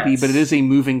ability would be, but it is a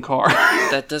moving car.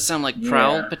 That does sound like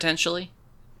Prowl, potentially.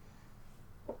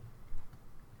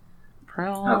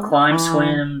 Prowl. Climb,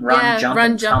 swim,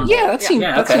 run, jump. Yeah, that seems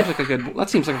like a good one.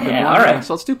 All right.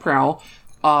 So let's do Prowl.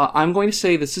 I'm going to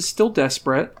say this is still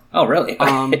desperate. Oh, really?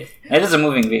 It is a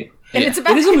moving vehicle. And it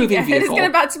is a moving vehicle.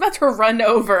 It's about to run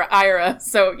over Ira,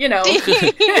 so you know.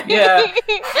 Yeah.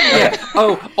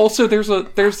 Oh, also there's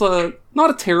a not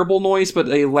a terrible noise, but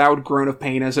a loud groan of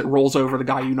pain as it rolls over the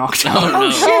guy you knocked out.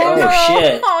 Oh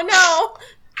shit! Oh no!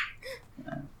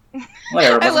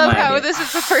 Whatever, I love how this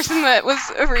is the person that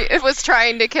was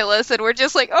trying to kill us, and we're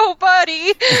just like, "Oh,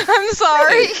 buddy, I'm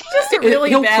sorry." Just a really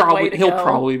bad way to He'll go.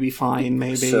 probably be fine.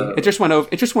 Maybe it just went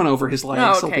over his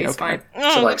legs. Oh, okay, He'll it's be okay.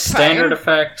 fine. So standard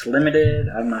effect, limited.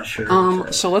 I'm not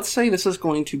sure. So let's say this is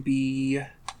going to be.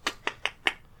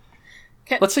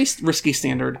 let's say risky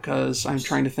standard, because I'm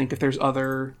trying to think if there's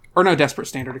other... Or no, desperate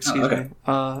standard, excuse okay.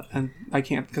 me. And I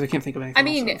can't think of anything I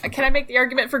mean, else. can I make the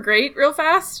argument for great real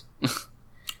fast?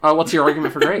 What's your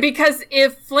argument for great? Because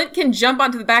if Flint can jump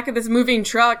onto the back of this moving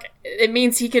truck, it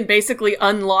means he can basically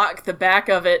unlock the back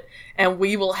of it, and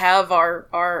we will have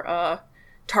our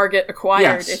target acquired,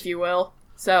 Yes. if you will.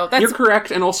 So that's You're correct,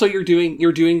 and also you're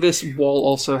doing this while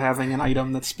also having an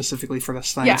item that's specifically for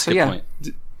this thing. Yeah. So Good yeah, point.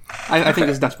 I think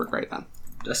it's desperate great then.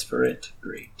 Desperate,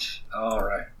 great.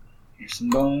 Alright. Here's some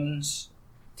bones.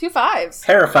 2 5s.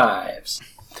 Pair of 5s.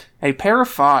 A pair of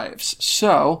 5s.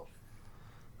 So,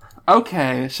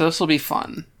 okay, so this will be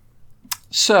fun.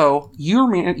 So,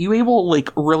 you able, like,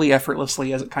 really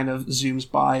effortlessly, as it kind of zooms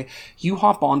by, you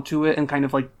hop onto it and kind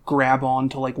of, like, grab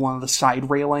onto, like, one of the side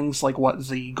railings, like what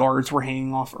the guards were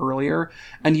hanging off earlier,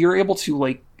 and you're able to,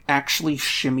 like, actually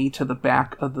shimmy to the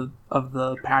back of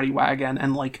the paddy wagon,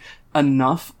 and, like,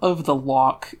 enough of the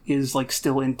lock is, like,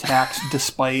 still intact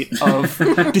despite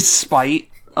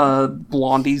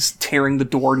Blondie's tearing the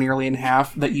door nearly in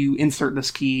half, that you insert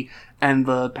this key and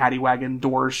the paddy wagon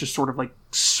doors just sort of like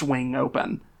swing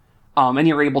open. And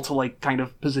you're able to like kind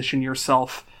of position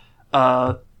yourself,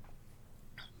 like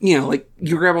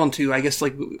you grab onto, I guess,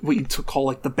 like what you call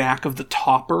like the back of the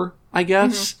topper, I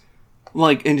guess. Mm-hmm.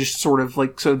 Like, and just sort of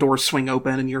like, so the doors swing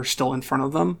open and you're still in front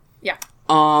of them. Yeah.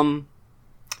 I'm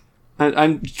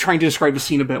trying to describe the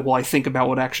scene a bit while I think about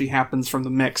what actually happens from the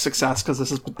mix success, because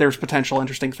there's potential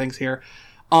interesting things here.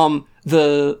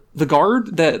 The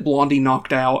guard that Blondie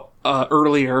knocked out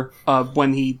earlier,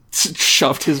 when he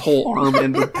shoved his whole arm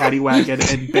in the paddy wagon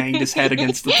and banged his head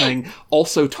against the thing,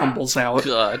 also tumbles out.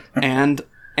 God. And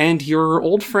your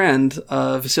old friend,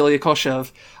 Vasilia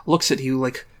Koshev, looks at you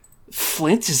like,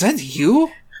 Flint, is that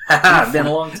you? Haha, been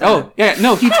a long time. Oh, yeah,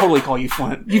 no, he'd totally call you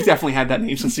Flint. You've definitely had that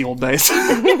name since the old days.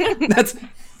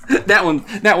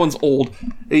 That one's old.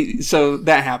 So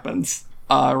that happens,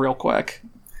 real quick.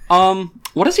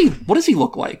 What does he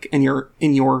look like in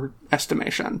your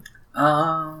estimation?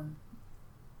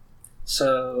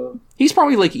 So he's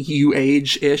probably like you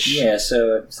age-ish. yeah,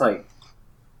 so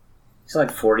he's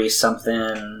like 40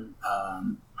 something.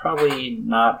 Probably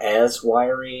not as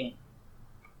wiry.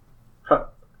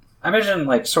 I imagine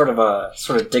like sort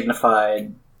of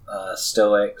dignified,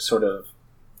 stoic sort of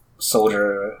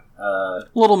soldier.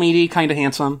 Little meaty, kind of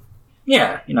handsome.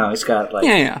 Yeah, he's got like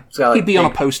Yeah. He's got, like, He'd be on a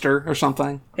big- poster or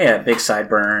something. Yeah, big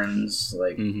sideburns,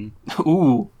 like Mm-hmm.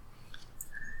 Ooh.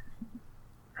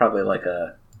 probably like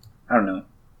a, I don't know,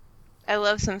 I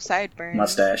love some sideburns.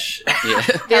 mustache. Yeah.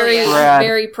 Very, Rad.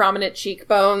 very prominent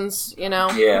cheekbones,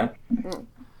 Yeah.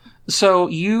 So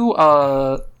you,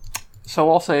 so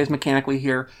I'll say is mechanically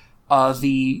here,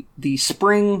 the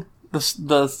spring,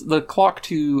 the clock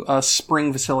to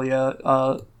spring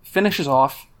Vasilia finishes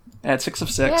off at 6 of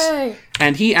 6, Yay.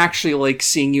 and he actually, like,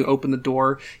 seeing you open the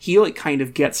door, he, like, kind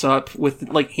of gets up with,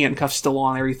 like, handcuffs still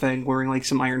on, everything, wearing, like,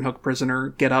 some Iron Hook prisoner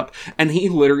get up, and he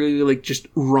literally, like, just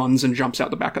runs and jumps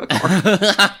out the back of the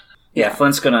car. Yeah,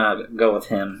 Flint's gonna go with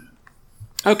him.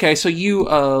 Okay, so you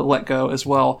let go as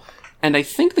well. And I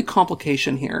think the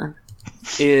complication here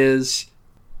is...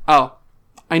 Oh,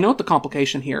 I know what the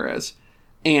complication here is.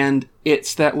 And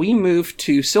it's that we moved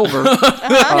to Silver,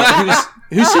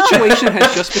 whose situation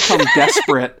has just become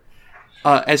desperate,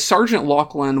 as Sergeant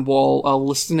Lachlan, while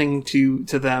listening to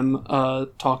them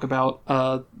talk about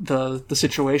the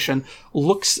situation,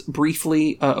 looks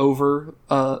briefly over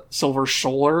Silver's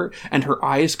shoulder, and her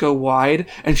eyes go wide,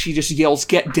 and she just yells,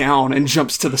 "Get down!" and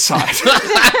jumps to the side.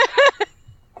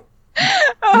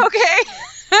 Okay.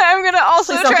 I'm gonna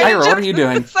also Please don't- try Ira, to what jump are you to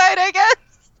doing? the side, I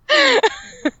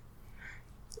guess.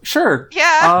 Sure.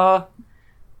 Yeah.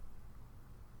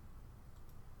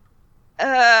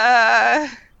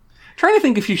 Trying to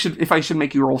think if I should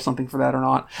make you roll something for that or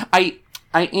not. I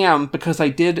am, because I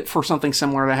did for something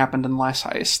similar that happened in last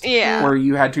heist. Yeah. Where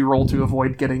you had to roll to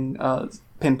avoid getting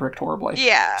pinpricked horribly.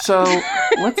 Yeah. So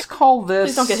let's call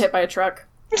this. Please don't get hit by a truck.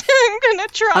 I'm gonna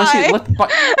try.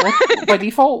 Honestly, by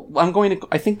default,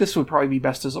 I think this would probably be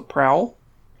best as a prowl.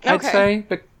 I'd Okay.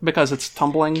 say because it's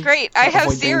tumbling. Great, I to have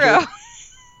avoid 0. danger.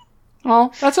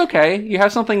 Well, that's okay. You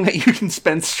have something that you can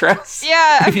spend stress.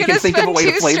 Yeah, I'm if you gonna can think of a spend way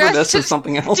to 2 flavor stress this to as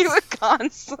something else. do a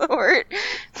consort.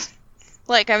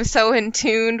 Like, I'm so in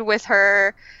tuned with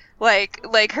her,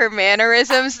 like her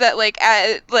mannerisms that like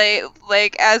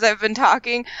as I've been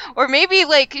talking, or maybe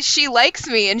like she likes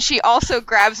me and she also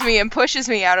grabs me and pushes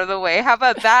me out of the way. How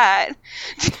about that?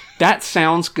 That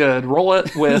sounds good. Roll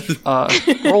it with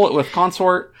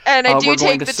consort. And I We're do going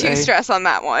take to the say- 2 stress on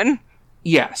that one.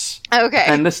 Yes. Okay.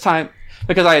 And this time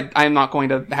because I'm not going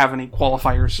to have any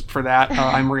qualifiers for that.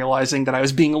 I'm realizing that I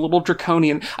was being a little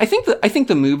draconian. I think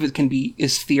the move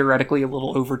is theoretically a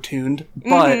little overtuned,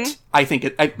 but I think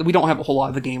we don't have a whole lot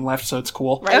of the game left, so it's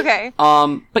cool. Right. Okay.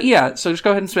 But yeah, so just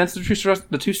go ahead and spend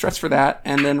the two stress for that,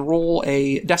 and then roll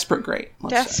a desperate great.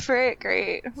 Desperate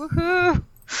great. Woohoo!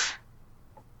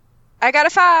 I got a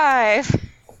 5.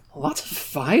 Lots of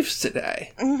 5s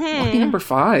today. Mm-hmm. Lucky number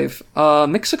 5.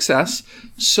 Mixed success.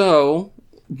 So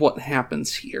what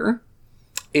happens here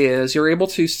is you're able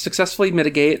to successfully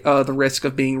mitigate the risk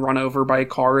of being run over by a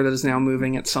car that is now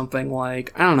moving at something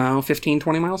like, I don't know, 15,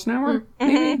 20 miles an hour?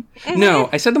 Maybe? No,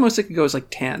 I said the most it could go is like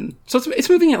 10. So it's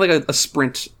moving at like a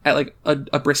sprint, at like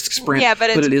a brisk sprint. Yeah, but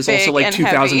it is also like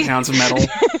 2,000 pounds of metal.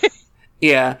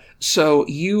 Yeah, so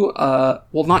you,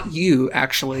 well, not you,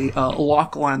 actually,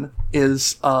 Lachlan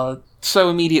is so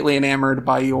immediately enamored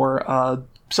by your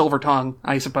silver tongue,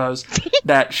 I suppose,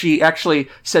 that she actually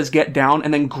says get down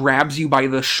and then grabs you by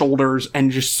the shoulders and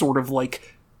just sort of,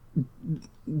 like,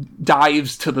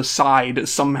 dives to the side,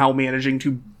 somehow managing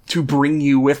to bring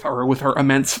you with her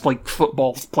immense, like,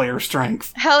 football player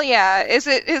strength. Hell yeah! Is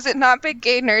it not big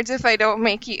gay nerds if I don't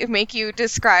make you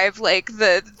describe like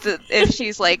the if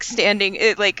she's like standing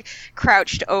like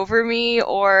crouched over me,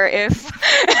 or if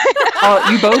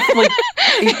you both like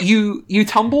you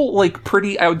tumble like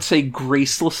pretty, I would say,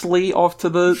 gracelessly off to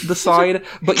the side,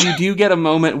 but you do get a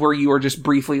moment where you are just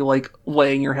briefly like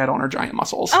laying your head on her giant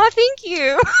muscles. Oh, thank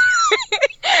you.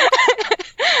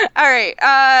 All right,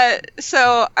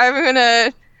 so I'm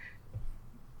gonna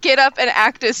get up and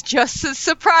act as just as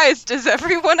surprised as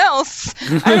everyone else.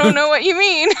 I don't know what you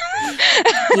mean.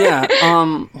 Yeah,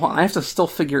 well, I have to still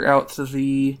figure out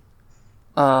the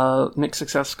mixed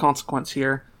success consequence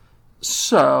here.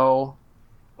 So,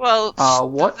 well,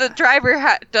 what? The driver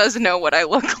does know what I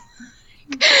look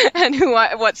like and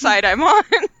what side I'm on.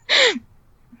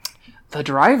 The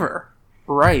driver,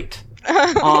 right?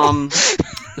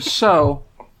 So,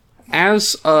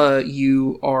 as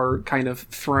you are kind of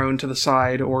thrown to the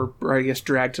side, or I guess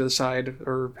dragged to the side,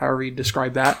 or however you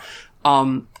describe that,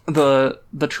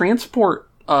 the transport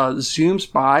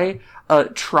zooms by,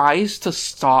 tries to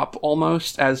stop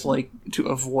almost as like to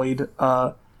avoid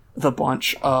the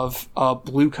bunch of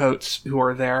bluecoats who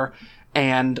are there,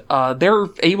 and they're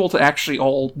able to actually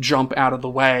all jump out of the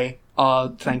way,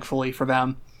 thankfully for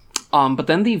them. But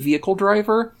then the vehicle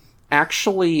driver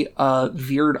actually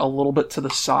veered a little bit to the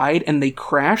side, and they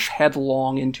crash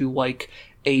headlong into like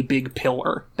a big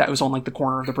pillar that was on like the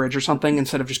corner of the bridge or something,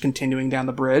 instead of just continuing down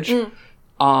the bridge.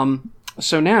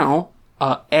 So now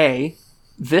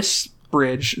this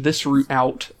bridge, this route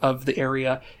out of the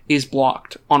area, is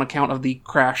blocked on account of the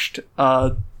crashed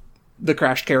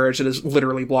carriage that is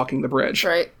literally blocking the bridge.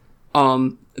 Right.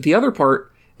 The other part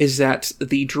is that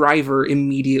the driver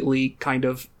immediately kind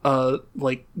of,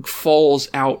 like, falls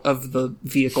out of the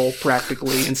vehicle,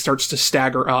 practically, and starts to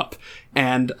stagger up,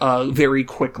 and, very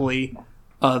quickly,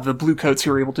 the bluecoats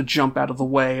who are able to jump out of the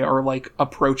way are, like,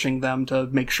 approaching them to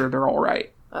make sure they're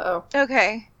alright. Uh-oh.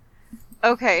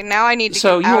 Okay, now I need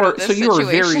to get out of this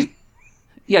situation.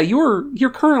 You're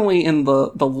currently in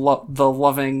the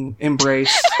loving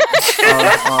embrace of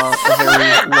a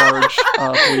very large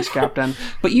police captain,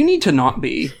 but you need to not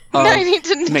be. I need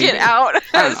to get out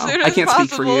as soon as I can't possible.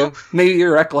 speak for you. Maybe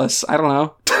you're reckless. I don't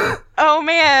know. Oh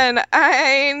man,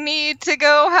 I need to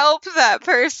go help that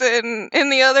person in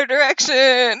the other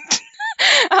direction.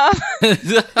 Of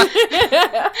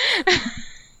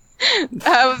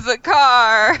the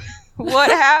car.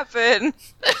 What happened?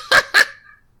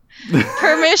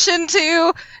 Permission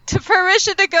to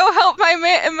go help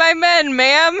my men,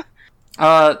 ma'am.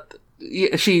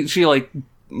 Yeah, she like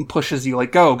pushes you,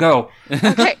 like, go.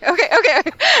 Okay.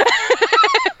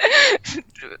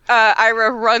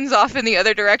 Ira runs off in the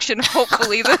other direction.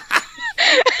 Hopefully the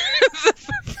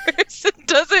person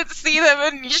doesn't see them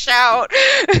and shout.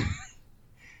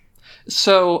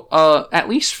 So, at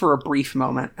least for a brief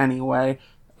moment, anyway,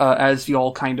 as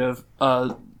y'all kind of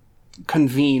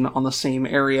convene on the same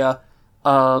area,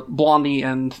 Blondie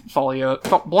and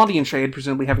Shade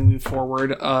presumably having moved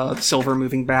forward, Silver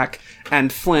moving back,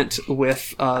 and Flint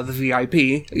with the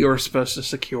VIP you're supposed to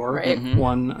secure. Right.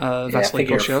 One I Vesely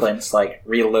figure Goshev. Flint's like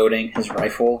reloading his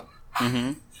rifle.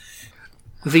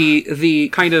 The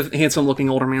kind of handsome looking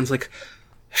older man's like,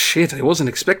 shit, I wasn't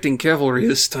expecting cavalry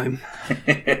this time.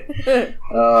 Been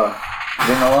a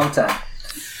long time.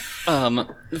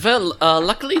 Well,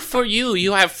 luckily for you,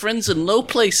 you have friends in low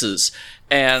places.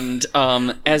 And,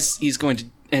 as he's going to,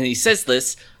 and he says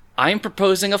this, I'm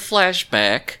proposing a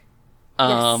flashback,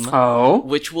 Oh?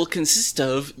 which will consist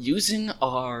of using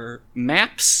our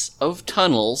maps of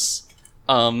tunnels,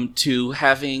 to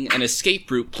having an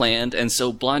escape route planned, and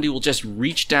so Blondie will just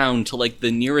reach down to, like,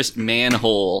 the nearest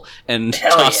manhole and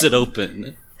Hell toss yeah. it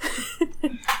open.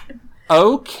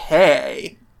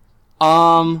 Okay.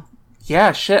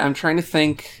 Yeah, shit, I'm trying to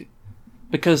think...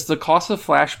 Because the cost of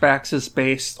flashbacks is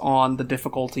based on the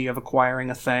difficulty of acquiring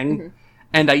a thing,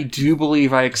 and I do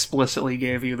believe I explicitly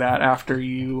gave you that after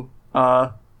you,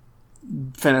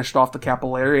 finished off the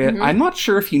Capillariat. I'm not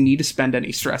sure if you need to spend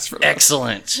any stress for this.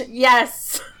 Excellent.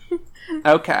 Yes.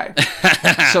 Okay.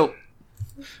 So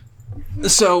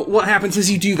what happens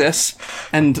is you do this,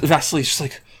 and Vasily's just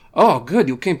like, oh, good,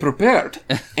 you came prepared.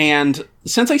 And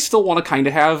since I still want to kind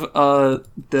of have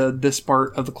this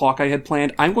part of the clock I had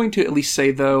planned, I'm going to at least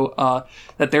say, though,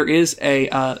 that there is a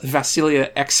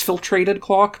Vasilia exfiltrated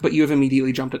clock, but you have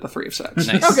immediately jumped it to 3 of 6.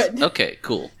 Nice. Oh, good. Okay,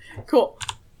 cool. Cool.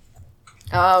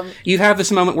 You have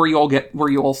this moment where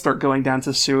you all start going down to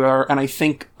the sewer, and I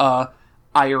think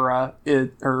Ira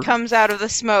Comes out of the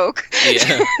smoke.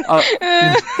 Yeah.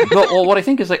 well, what I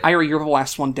think is, like, Ira, you're the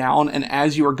last one down, and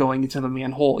as you are going into the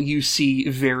manhole, you see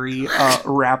very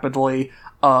rapidly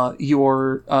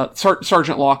your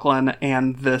Sergeant Lachlan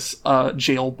and this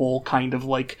jail bull kind of,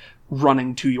 like,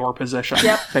 running to your position,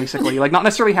 basically. Like, not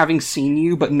necessarily having seen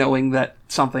you, but knowing that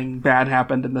something bad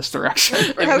happened in this direction.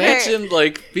 Imagine,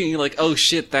 like, being like, oh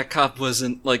shit, that cop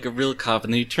wasn't, like, a real cop,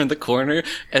 and then you turn the corner,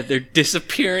 and they're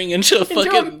disappearing into a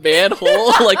fucking manhole,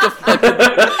 like a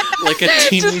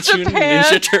Teenage Just a Mutant pan.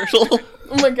 Ninja Turtle.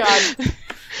 Oh my god.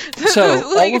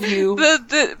 So, Like, all of you...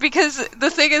 because the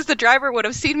thing is, the driver would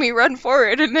have seen me run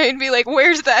forward, and they'd be like,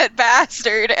 "Where's that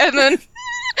bastard?" And then,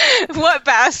 what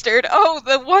bastard? Oh,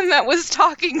 the one that was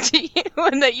talking to you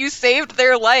and that you saved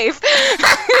their life.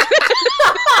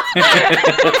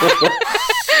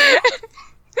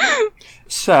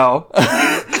 So,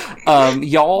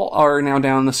 y'all are now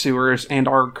down in the sewers and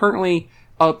are currently,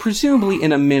 presumably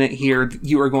in a minute here,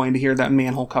 you are going to hear that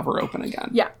manhole cover open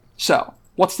again. Yeah. So,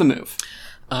 what's the move?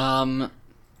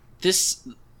 This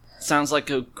sounds like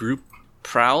a group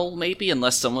prowl, maybe,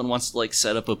 unless someone wants to, like,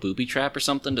 set up a booby trap or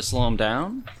something to slow them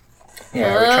down.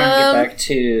 Yeah, we're trying to get back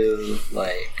to,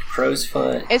 like, Crow's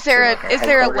Foot. Is there to, like, our a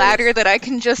headquarters. ladder that I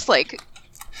can just like?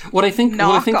 What I think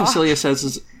Knock off. Vasilia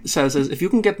says is if you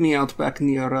can get me out back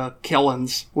near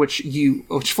Kellen's, which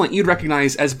Flint you'd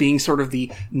recognize as being sort of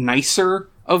the nicer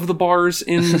of the bars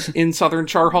in Southern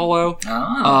Char Hollow.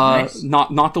 Oh, nice.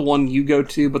 Not the one you go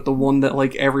to, but the one that,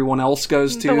 like, everyone else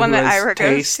goes to. The one who that has Ira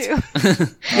taste. goes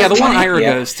to. Yeah, the one Funny, Ira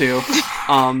yeah. goes to.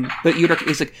 But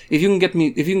it's like, if you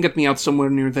can get me out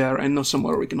somewhere near there, I know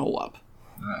somewhere we can hole up.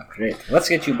 Oh, great. Let's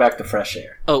get you back to fresh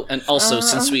air. Oh, and also,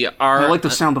 since we I are like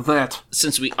the sound of that.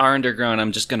 since we are underground,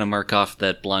 I'm just gonna mark off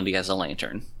that Blondie has a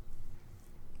lantern.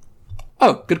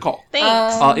 Oh, good call.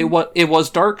 Thanks. It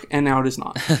was dark, and now it is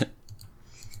not.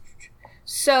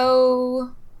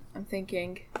 So, I'm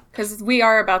thinking, because we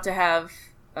are about to have,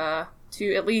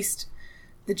 to at least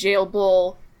the jail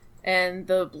bull and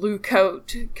the blue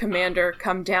coat commander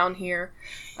come down here.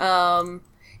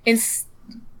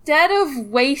 Instead of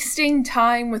wasting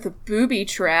time with a booby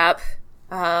trap,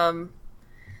 Thalia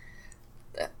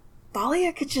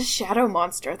could just shadow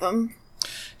monster them.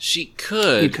 She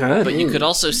could, You could. but you could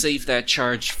also save that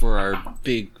charge for our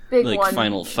big like one.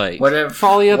 final fight. What if...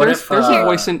 Thalia, what there's if,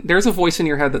 there's a voice in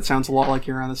your head that sounds a lot like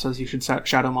your own that says you should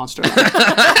shadow monster.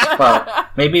 Well,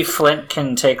 maybe Flint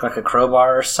can take, like, a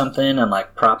crowbar or something and,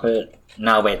 like, prop it.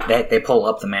 No, wait, they pull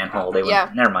up the manhole. They would... Yeah.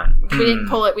 Never mind. We didn't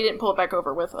pull it back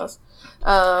over with us.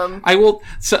 I will.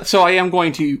 So I am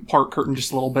going to part curtain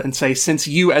just a little bit and say, since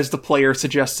you as the player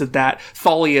suggested that,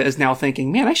 Thalia is now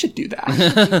thinking, man, I should do that.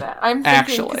 I'm thinking,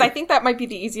 Actually. because I think that might be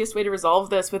the easiest way to resolve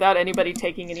this without anybody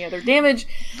taking any other damage.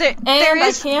 There And I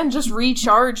is. can just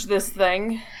recharge this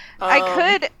thing.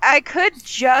 I could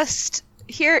just.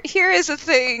 Here is a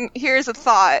thing. Here's a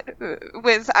thought.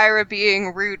 With Ira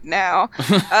being rude now,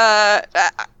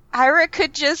 Ira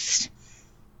could just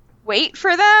wait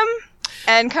for them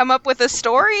and come up with a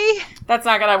story. That's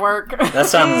not gonna work. That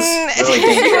sounds really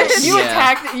dangerous.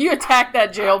 You attacked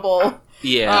that jail bull.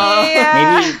 Yeah,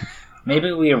 Yeah.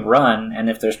 Maybe we run, and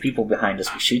if there's people behind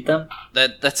us, we shoot them.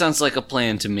 that sounds like a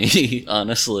plan to me,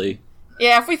 honestly.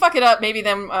 Yeah, if we fuck it up, maybe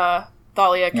then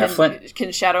Thalia Yeah, Flint-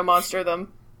 can shadow monster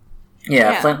them.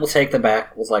 Yeah, Flint will take the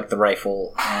back with, like, the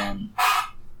rifle, and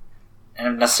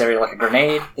if necessary, like, a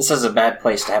grenade. This is a bad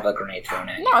place to have a grenade thrown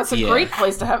at you. No, it's a Yeah. great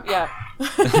place to have. Yeah.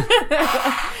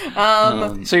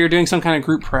 So you're doing some kind of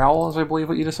group prowl, as I believe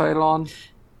what you decided on?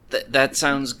 That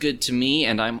sounds good to me,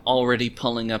 and I'm already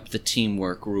pulling up the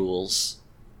teamwork rules.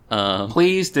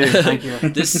 Please do. Thank you.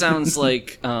 This sounds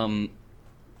like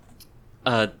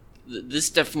This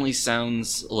definitely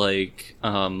sounds like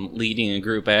leading a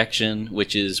group action,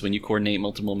 which is when you coordinate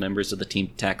multiple members of the team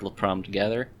to tackle a problem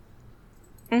together.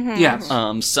 Yes.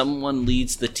 Someone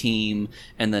leads the team,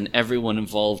 and then everyone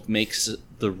involved makes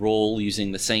the roll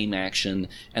using the same action,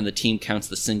 and the team counts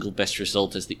the single best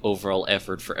result as the overall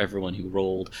effort for everyone who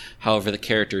rolled. However, the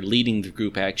character leading the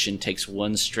group action takes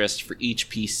 1 stress for each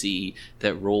PC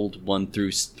that rolled 1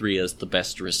 through 3 as the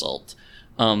best result.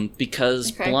 Because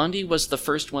Blondie was the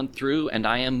first one through, and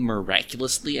I am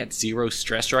miraculously at 0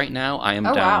 stress right now, I am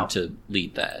down to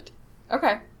lead that.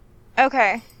 Okay.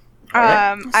 Okay.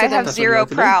 Alright. I have that's what 0 you like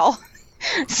to do. prowl.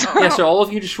 Yeah, so all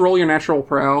of you just roll your natural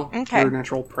prowl. Okay. Your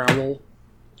natural prowl.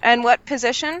 And what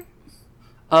position?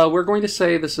 We're going to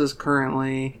say this is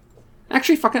currently...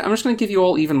 Actually, fuck it, I'm just going to give you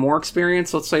all even more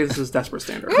experience. Let's say this is Desperate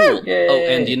Standard. Cool. Yay. Oh,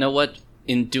 and you know what?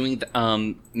 In doing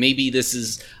maybe this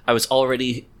is... I was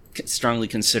already strongly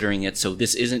considering it, so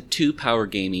this isn't too power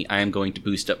gamey. I am going to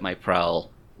boost up my prowl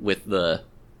with the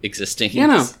existing... You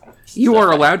know, you stuff.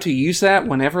 are allowed to use that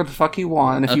whenever the fuck you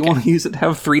want. If you Okay. want to use it to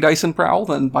have 3 dice in prowl,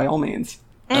 then by all means.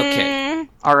 Okay.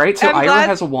 Alright, so I'm Ira glad-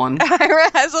 has a 1.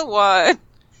 Ira has a 1.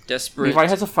 Desperate... Levi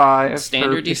has a 5.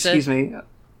 Standard, you said? Excuse me.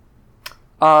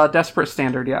 Desperate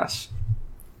Standard, yes.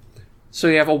 So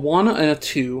you have a 1 and a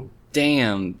 2,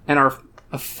 Damn. and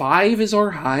a 5 is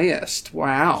our highest.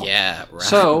 Wow. Yeah.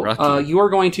 So, Rocky. you are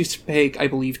going to take, I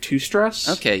believe, 2 stress.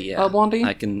 Okay, yeah. Blondie?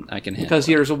 I can handle Because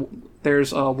it.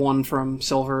 there's a 1 from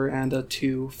Silver and a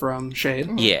 2 from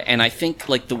Shade. Yeah, and I think,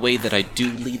 like, the way that I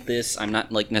do lead this, I'm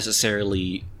not, like,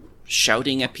 necessarily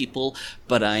shouting at people,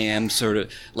 but I am sort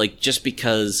of, like, just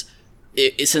because...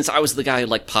 since I was the guy who,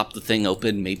 like, popped the thing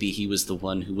open, maybe he was the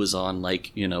one who was on,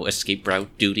 like, you know, escape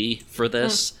route duty for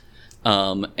this.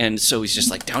 And so he's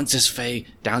just like, down this way,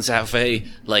 down that way.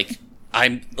 Like,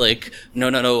 I'm like,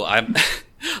 no, I'm...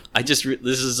 this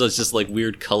is just, like,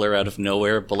 weird color out of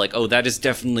nowhere, but, like, oh, that is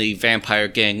definitely Vampire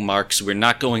Gang marks. We're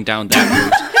not going down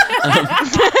that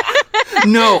route.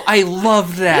 No, I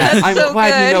love that. That's I'm so glad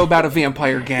good. you know about a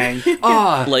vampire gang.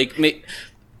 Like,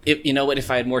 if you know what, if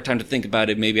I had more time to think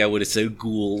about it, maybe I would have said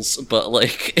ghouls, but,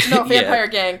 like... No, yeah. Vampire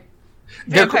Gang.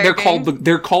 they're Vampire called gang.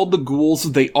 they're called the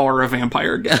ghouls. They are a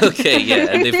vampire gang. Okay, yeah,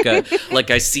 and they've got, like,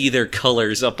 I see their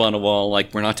colors up on a wall,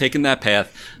 like, we're not taking that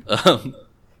path.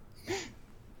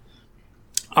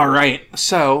 All right,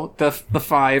 so the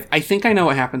 5. I think I know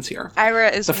what happens here. Ira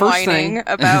is The first whining thing-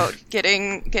 about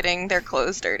getting their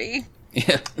clothes dirty.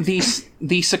 Yeah.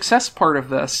 The success part of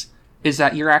this is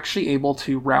that you're actually able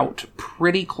to route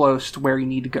pretty close to where you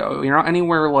need to go. You're not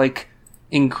anywhere, like,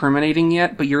 incriminating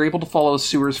yet, but you're able to follow the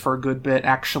sewers for a good bit,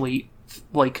 actually,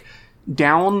 like,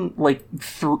 down, like,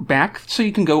 back, so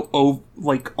you can go,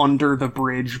 like, under the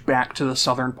bridge back to the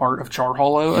southern part of Char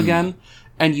Hollow again,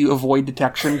 and you avoid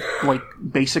detection, like,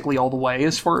 basically all the way,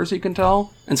 as far as you can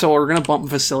tell. And so we're going to bump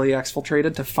Vasily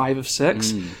Exfiltrated to 5 of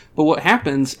 6. But what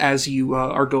happens as you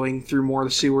are going through more of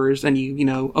the sewers, and you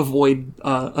know, avoid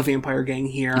a vampire gang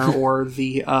here, or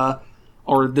the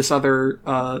or this other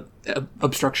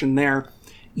obstruction there,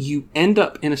 you end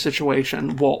up in a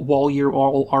situation while you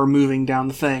all are moving down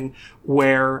the thing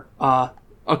where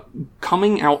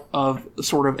coming out of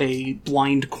sort of a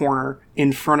blind corner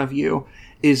in front of you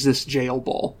is this jail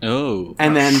bull. Oh.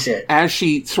 And then shit. as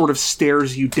she sort of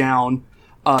stares you down,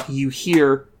 you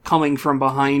hear coming from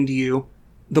behind you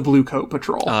the Blue Coat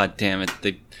Patrol. Ah, damn it.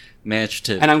 They managed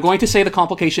to... And I'm going to say the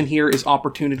complication here is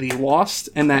opportunity lost,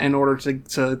 and that in order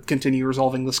to continue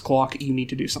resolving this clock, you need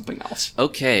to do something else.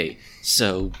 Okay,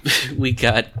 so we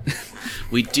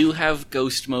do have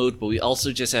ghost mode, but we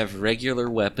also just have regular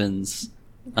weapons.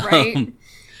 Right?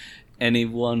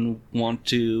 Anyone want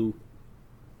to...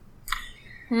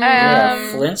 Yeah,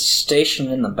 Flint's stationed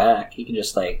in the back. He can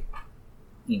just, like,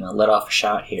 you know, let off a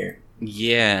shot here.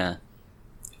 Yeah.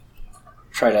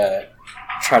 Try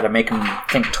to make him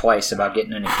think twice about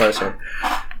getting any closer.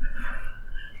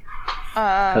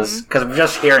 Because we're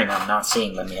just hearing them, not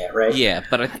seeing them yet, right? Yeah,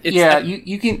 but it's... Yeah,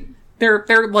 you can.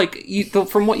 They're like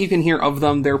from what you can hear of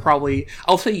them, they're probably.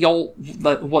 I'll say y'all.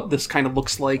 What this kind of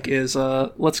looks like is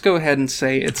let's go ahead and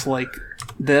say it's like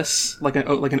this, like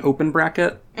an open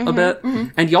bracket a bit,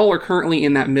 and y'all are currently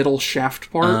in that middle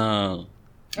shaft part. Oh.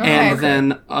 And Okay.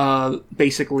 then,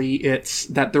 basically, it's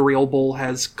that the rail bull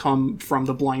has come from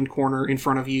the blind corner in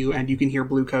front of you, and you can hear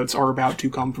blue coats are about to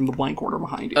come from the blind corner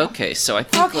behind you. Okay, so I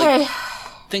think, Okay.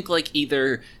 like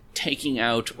either taking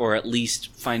out or at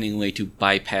least finding a way to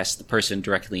bypass the person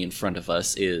directly in front of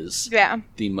us is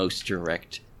the most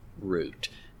direct route.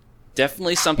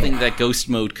 Definitely something that ghost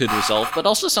mode could resolve, but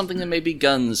also something that maybe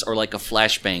guns or like a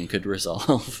flashbang could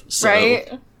resolve. So,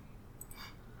 Right?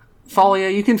 Thalia,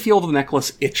 you can feel the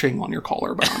necklace itching on your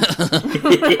collarbone.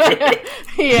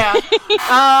 Yeah.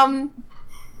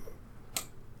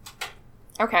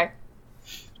 Okay.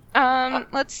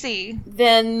 Let's see.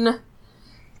 Then,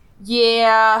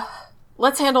 yeah,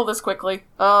 let's handle this quickly.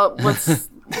 Let's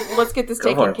get this Go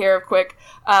for taken it. care of quick.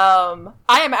 I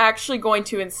am actually going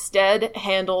to instead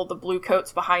handle the blue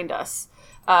coats behind us,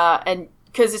 and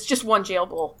because it's just one jail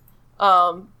bull.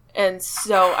 And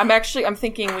so I'm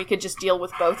thinking we could just deal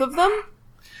with both of them,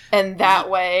 and that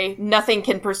way nothing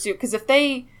can pursue. Because if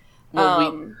they,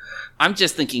 I'm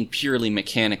just thinking purely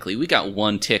mechanically. We got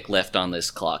 1 tick left on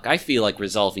this clock. I feel like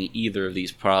resolving either of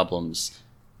these problems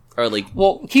are like...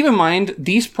 Well, keep in mind,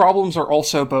 these problems are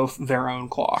also both their own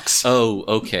clocks. Oh,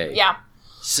 okay. yeah,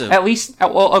 So, At least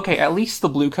the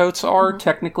blue coats are.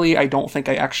 Technically, I don't think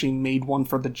I actually made one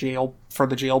for the jail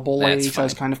bull lady, That's so I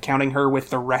was fine. kind of counting her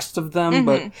with the rest of them.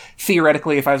 But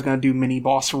theoretically, if I was going to do mini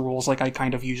boss rules like I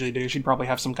kind of usually do, she'd probably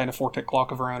have some kind of 4-tick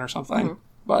clock of her own or something.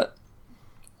 But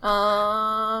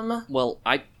well,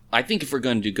 I think if we're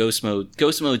going to do ghost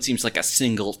mode seems like a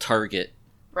single target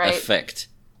right. effect.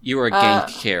 You are a gank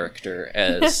character,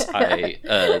 as I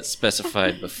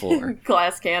specified before.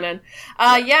 Glass cannon.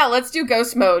 Yeah, let's do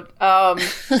ghost mode.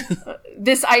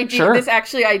 This idea, Sure. this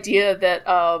actually idea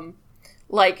that,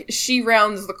 like, she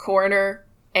rounds the corner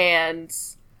and,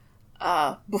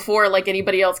 before, like,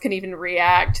 anybody else can even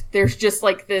react, there's just,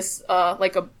 like, this,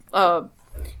 like, a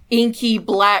inky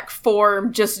black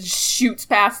form just shoots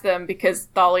past them because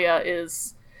Thalia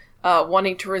is,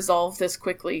 wanting to resolve this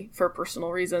quickly for personal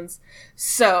reasons.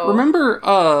 So remember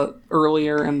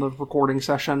earlier in the recording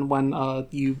session when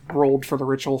you rolled for the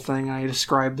ritual thing, I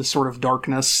described this sort of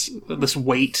darkness, this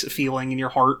weight feeling in your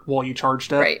heart while you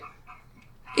charged it? right.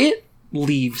 It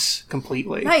leaves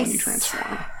completely when you Nice.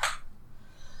 transform.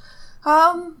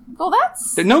 Well,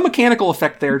 that's There's no mechanical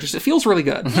effect there, just it feels really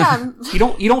good. yeah. You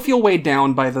don't feel weighed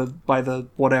down by the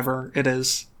whatever it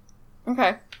is.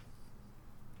 Okay.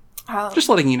 Just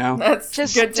letting you know.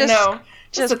 That's good to know.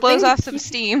 Just the blows thing. off some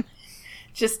steam.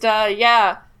 Just,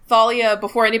 yeah. Thalia,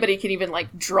 before anybody can even,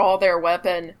 like, draw their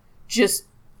weapon, just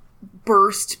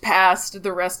burst past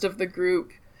the rest of the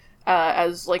group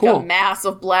as, like, Cool. a mass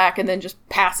of black, and then just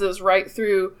passes right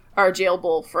through our jail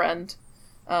bull friend.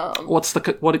 What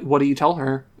do you tell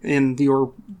her in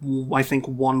your, I think,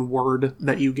 one word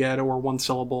that you get or one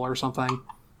syllable or something?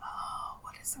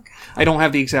 What is okay? I don't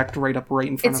have the exact right in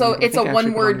front It's of me. a but I it's a think I actually put it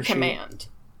on one-word your sheet. command.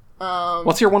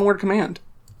 What's your one-word command?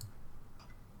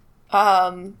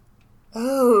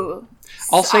 Oh.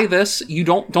 I'll say this: you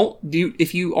don't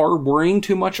if you are worrying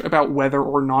too much about whether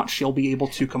or not she'll be able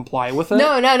to comply with it.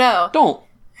 No. Don't.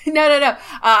 No.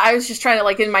 I was just trying to,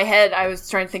 like, in my head, I was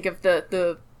trying to think of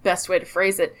the best way to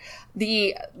phrase it.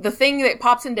 The thing that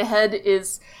pops into head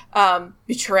is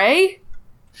betray.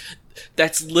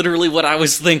 That's literally what I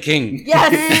was thinking.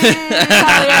 Yes.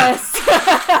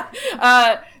 Yes.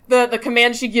 The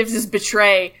command she gives is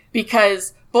betray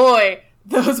because, boy,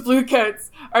 those blue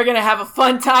coats are gonna have a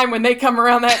fun time when they come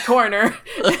around that corner.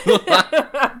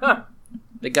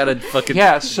 They gotta fucking...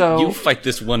 Yeah. So You fight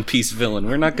this One Piece villain.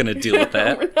 We're not gonna deal with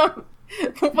that.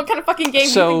 What kind of fucking game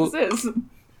So- do you think this is?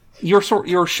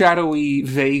 your shadowy,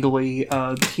 vaguely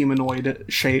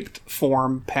humanoid-shaped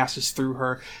form passes through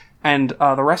her, and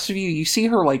the rest of you see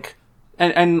her like,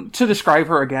 and to describe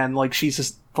her again, like she's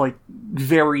this like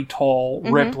very tall,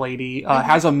 ripped lady,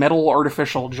 has a metal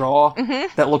artificial jaw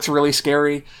that looks really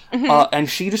scary, and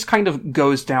she just kind of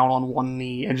goes down on one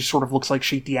knee and just sort of looks like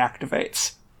she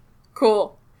deactivates.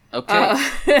 Cool. Okay.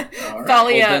 Thalia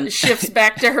Well, then- shifts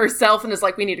back to herself and is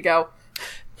like, "We need to go."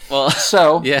 Well,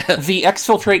 So Yeah. the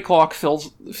exfiltrate clock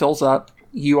fills up.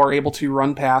 You are able to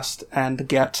run past and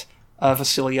get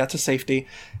Vasilia to safety,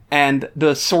 and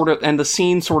the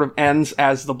scene sort of ends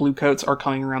as the blue coats are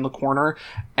coming around the corner,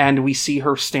 and we see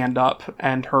her stand up,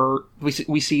 and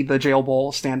we see the jail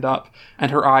bull stand up, and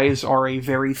her eyes are a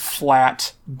very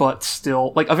flat but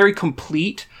still like a very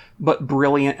complete but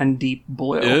brilliant and deep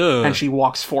blue, Ew. and she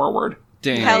walks forward.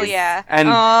 damn. Hell yeah. And,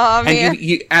 Aw, man. and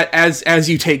you, as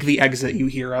you take the exit, you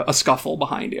hear a scuffle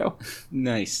behind you.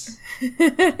 Nice.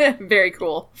 Very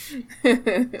cool.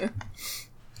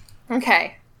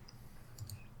 Okay.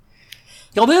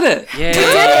 Y'all did it!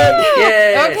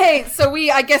 Yeah. Okay, so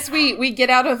I guess we get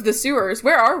out of the sewers.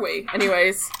 Where are we,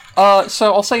 anyways?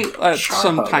 So I'll say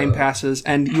some time passes,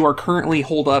 and you are currently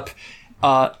holed up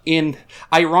in,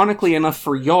 ironically enough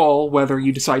for y'all, whether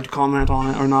you decide to comment on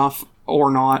it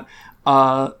or not,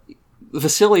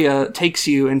 Vasilia takes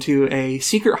you into a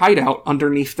secret hideout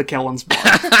underneath the Kellen's bar.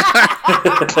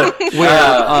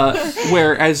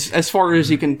 where as far as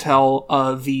you can tell,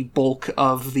 the bulk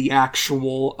of the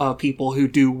actual people who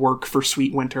do work for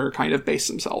Sweet Winter kind of base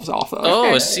themselves off of.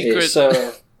 Oh, a secret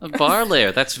So, a bar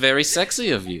lair. That's very sexy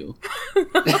of you.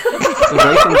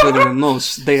 Right under their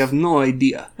nose, they have no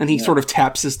idea. And he sort of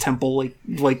taps his temple,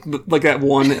 like that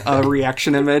one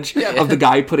reaction image of the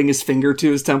guy putting his finger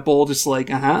to his temple, just like,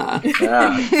 yeah.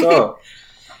 So,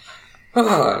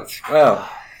 well,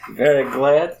 very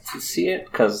glad to see it,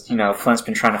 because, Flint's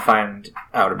been trying to find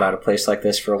out about a place like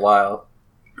this for a while,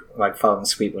 like following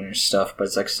Sweet Winter stuff, but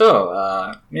it's like,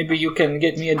 so, maybe you can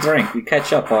get me a drink. We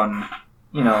catch up on,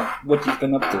 what you've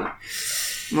been up to.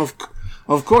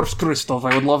 Of course, Christoph,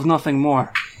 I would love nothing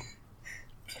more.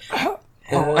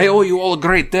 I owe you all a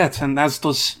great debt, and as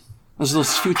does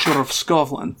future of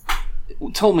Scotland.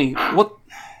 Tell me, what...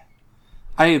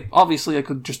 I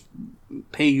could just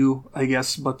pay you, I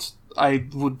guess, but I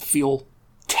would feel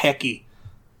tacky.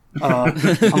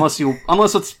 Unless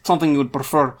it's something you would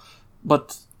prefer.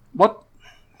 But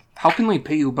how can I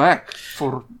pay you back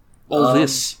for all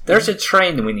this? There's a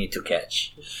train we need to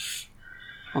catch.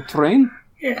 A train?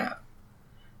 Yeah.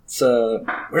 So,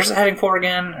 where's it heading for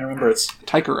again? I remember it's...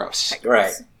 Tykeros.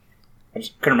 Right. I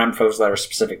just couldn't remember if it was like a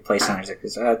specific place on it.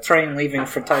 It's a train leaving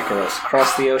for Tykeros,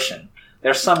 across the ocean.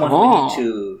 There's someone we need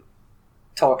to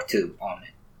talk to on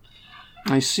it.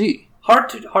 I see.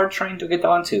 Hard train to get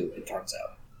onto, it turns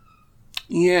out.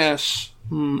 Yes.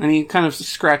 And he kind of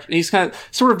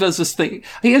sort of does this thing.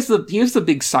 He has the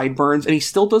big sideburns, and he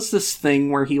still does this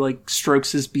thing where he like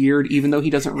strokes his beard, even though he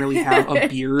doesn't really have a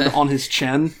beard on his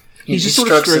chin. He's just sort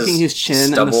of stroking his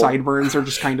chin, and the sideburns are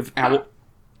just kind of out,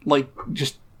 like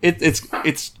just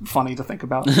it's funny to think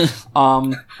about.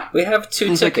 We have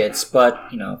 2 tickets,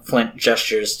 but Flint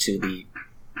gestures to the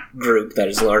group that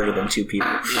is larger than 2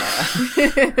 people.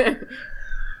 Yeah.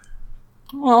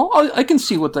 Well, I can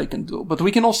see what I can do, but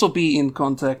we can also be in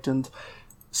contact and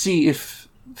see if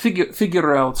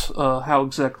figure out how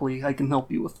exactly I can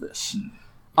help you with this.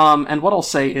 And what I'll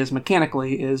say is,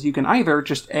 mechanically, is you can either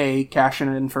just A, cash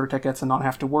in for tickets and not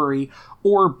have to worry,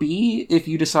 or B, if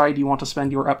you decide you want to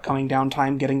spend your upcoming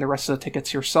downtime getting the rest of the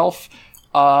tickets yourself,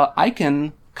 I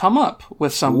can come up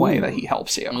with some way that he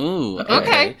helps you. Ooh,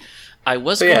 Okay. I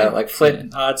was So yeah, like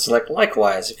Flint nods, like,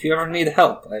 likewise, if you ever need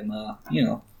help, I'm,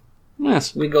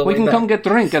 Yes, we go way can back. come get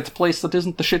drink at a place that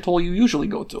isn't the shithole you usually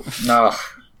go to. No,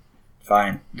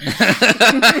 fine.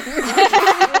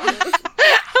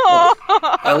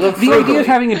 I live The frugally. idea of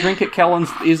having a drink at Kellen's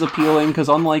is appealing, because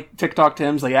unlike TikTok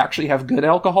Tim's, they actually have good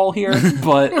alcohol here,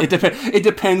 but it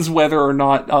depends whether or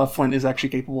not Flint is actually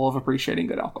capable of appreciating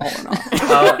good alcohol or not.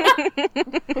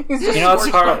 It's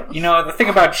hard. The thing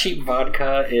about cheap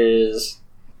vodka is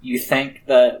you think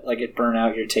that like it burn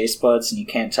out your taste buds and you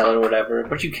can't tell it or whatever,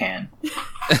 but you can.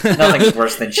 Nothing's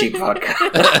worse than cheap vodka.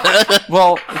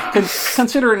 Well,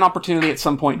 consider it an opportunity at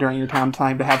some point during your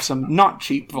downtime to have some not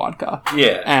cheap vodka.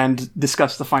 Yeah. And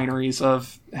discuss the fineries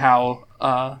of how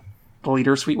the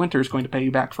leader of Sweet Winter is going to pay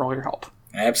you back for all your help.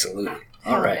 Absolutely.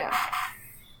 All right. Yeah.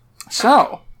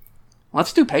 So,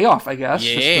 let's do payoff, I guess.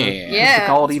 Yeah. Just to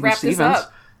call it let's even wrap this Stevens.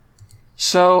 up.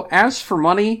 So, as for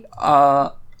money,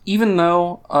 even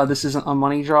though this isn't a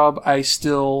money job, I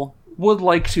still would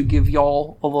like to give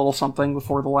y'all a little something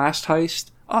before the last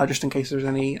heist, just in case there's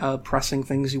any pressing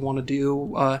things you want to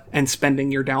do, and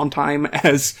spending your downtime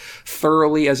as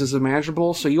thoroughly as is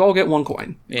imaginable. So you all get 1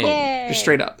 coin. Yeah. Just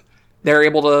straight up. They're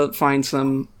able to find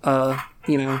some,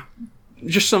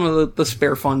 just some of the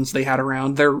spare funds they had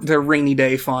around. Their rainy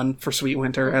day fun for Sweet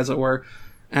Winter, as it were.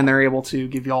 And they're able to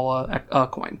give y'all a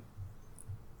coin.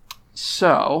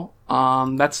 So,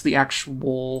 that's the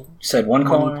actual You said 1 money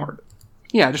coin? part.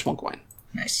 Yeah, just 1 coin.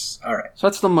 Nice. All right. So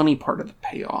that's the money part of the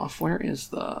payoff. Where is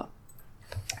the...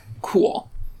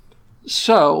 Cool.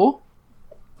 So,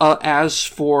 as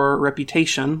for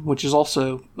reputation, which is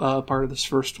also part of this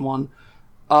first one,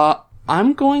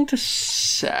 I'm going to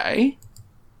say...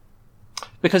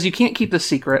 Because you can't keep this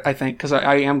secret, I think, because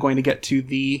I am going to get to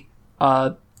the...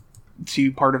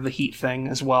 to part of the heat thing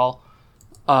as well,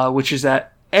 which is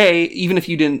that even if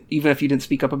you didn't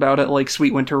speak up about it, like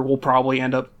Sweet Winter will probably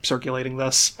end up circulating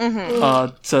this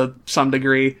to some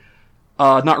degree.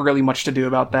 Not really much to do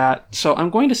about that. So I'm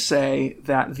going to say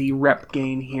that the rep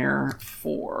gain here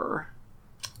for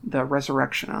the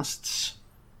Resurrectionists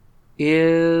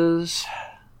is,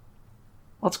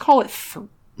 let's call it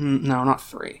no, not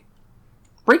 3.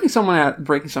 Breaking someone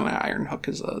at Iron Hook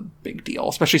is a big deal,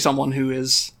 especially someone who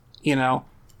is, the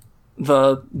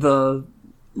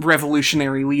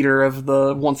revolutionary leader of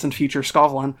the once and future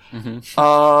Scotland.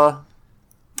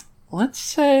 let's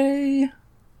say...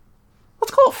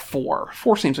 Let's call it 4.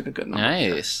 4 seems like a good number.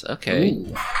 Nice. Okay.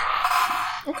 Ooh.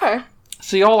 Okay.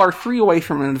 So y'all are 3 away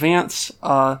from an advance.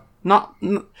 Not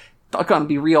gonna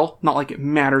be real, not like it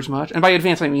matters much. And by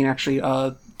advance, I mean actually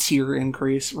tier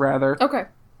increase, rather. Okay.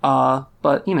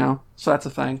 But, so that's a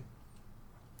thing.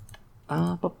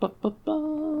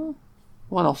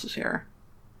 What else is here?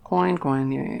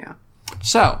 Coin, yeah.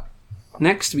 So,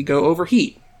 next we go over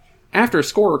heat. After a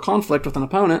score or conflict with an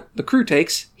opponent, the crew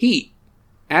takes heat.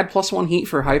 Add +1 heat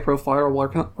for a high-profile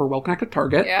or well-connected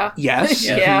target. Yeah. Yes.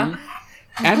 Yeah.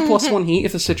 Add +1 heat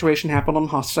if the situation happened on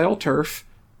hostile turf.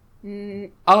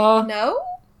 No?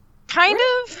 Kind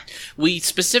of. We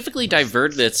specifically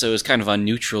diverted it so it was kind of on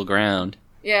neutral ground.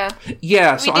 Yeah.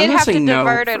 Yeah, so We I'm did going to have say to no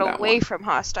divert for it that away one. from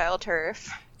hostile turf.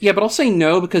 Yeah, but I'll say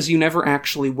no because you never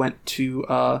actually went to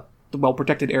the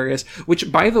well-protected areas. Which,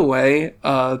 by the way,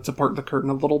 to part the curtain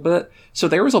a little bit, so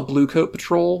there was a Blue Coat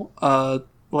Patrol,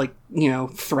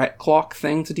 threat clock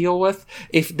thing to deal with.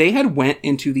 If they had went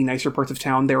into the nicer parts of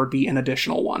town, there would be an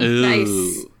additional one. Ooh.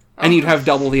 Nice. And you'd have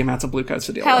double the amounts of Blue Coats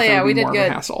to deal Hell with. yeah, It would we be did more of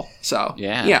good. a hassle. So,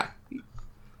 Yeah.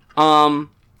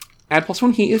 add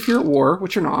 +1 heat if you're at war,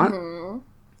 which you're not.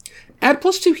 Add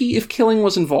 +2 heat if killing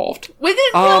was involved. We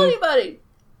didn't kill anybody!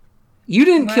 You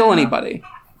didn't kill anybody.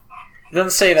 It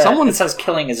doesn't say that. Someone- It says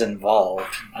killing is involved,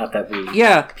 not that we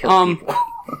Yeah, kill people.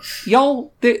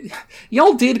 y'all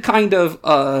did kind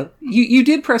of you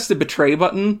did press the betray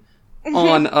button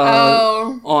on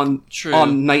True.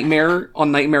 on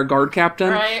Nightmare Guard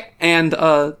Captain. Right. And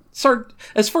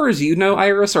as far as you know,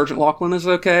 Ira, Sergeant Lachlan is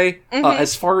okay.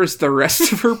 As far as the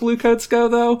rest of her blue coats go,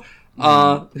 though,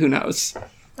 who knows?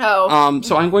 Oh.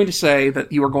 So I'm going to say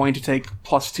that you are going to take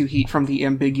 +2 heat from the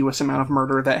ambiguous amount of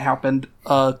murder that happened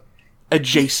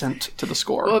adjacent to the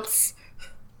score. Whoops.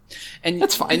 And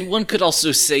That's fine. And one could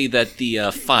also say that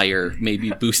the fire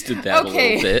maybe boosted that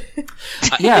Okay. a little bit.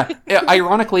 Yeah,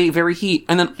 ironically, very heat.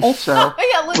 And then also, Yeah,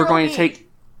 we're going literally. to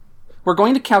we're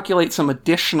going to calculate some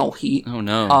additional heat Oh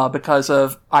no. because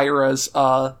of Ira's,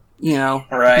 Right.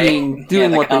 doing Yeah,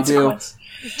 the what they do. consequence.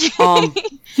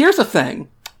 Here's the thing.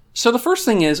 So the first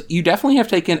thing is, you definitely have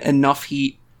taken enough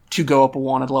heat to go up a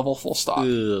wanted level full stop.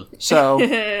 Ugh. So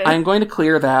I'm going to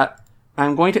clear that.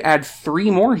 I'm going to add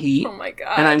 3 more heat, Oh my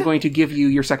god. and I'm going to give you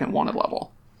your second wanted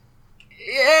level.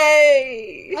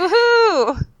 Yay!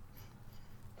 Woohoo! So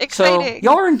Exciting.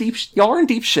 y'all are in deep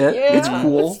shit. Yeah, It's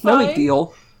cool. it's No big fine.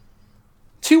 deal.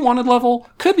 2 wanted level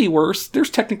could be worse. There's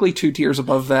technically 2 tiers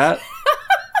above that.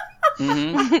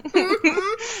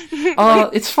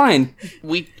 It's fine.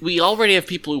 We already have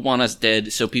people who want us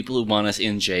dead, so people who want us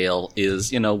in jail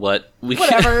is, you know what? We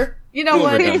Whatever. You know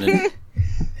what? redundant.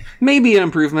 Maybe an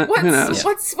improvement. Who knows?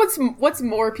 What's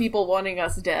more people wanting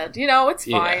us dead? You know, it's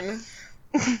Yeah. fine.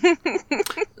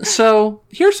 So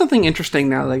here's something interesting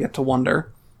now that I get to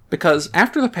wonder. Because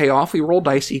after the payoff, we roll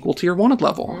dice equal to your wanted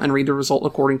level and read the result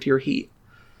according to your heat.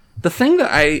 The thing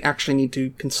that I actually need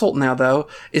to consult now, though,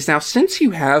 is now since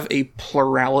you have a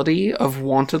plurality of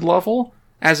wanted level,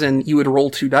 as in you would roll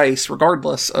 2 dice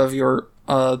regardless of your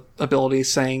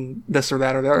abilities saying this or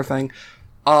that or the other thing,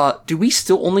 do we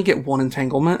still only get 1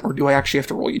 entanglement, or do I actually have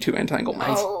to roll you 2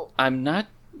 entanglements? Oh. I'm not.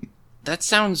 That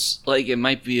sounds like it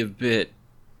might be a bit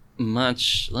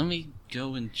much. Let me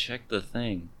go and check the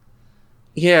thing.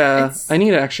 Yeah, It's- I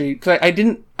need to actually, because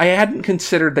I hadn't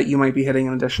considered that you might be hitting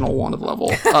an additional wanted level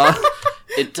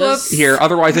It does. here.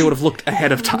 Otherwise, I would have looked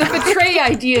ahead of time. The betray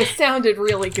idea sounded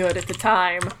really good at the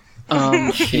time.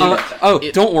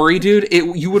 Don't worry, dude.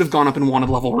 You would have gone up in wanted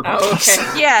level regardless. Oh,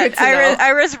 okay. Yeah, Good to know.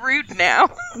 Ira's rude now.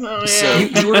 Oh, yeah. So-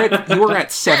 You were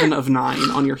at 7 of 9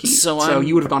 on your heat, So so I'm-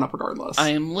 you would have gone up regardless.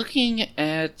 I am looking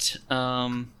at.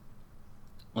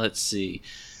 Let's see.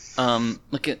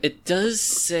 Look, it does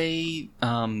say.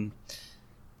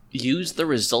 Use the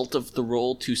result of the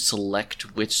roll to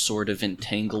select which sort of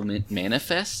entanglement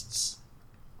manifests.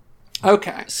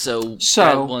 Okay. So So-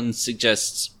 that one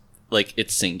suggests like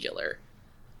it's singular.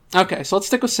 Okay, so let's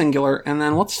stick with singular, and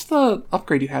then what's the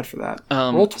upgrade you had for that?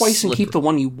 Roll twice and slipper. keep the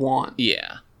one you want.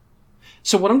 Yeah,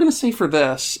 So what I'm going to say for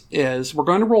this is we're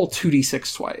going to roll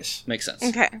 2d6 twice. makes sense.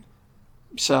 Okay.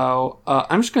 So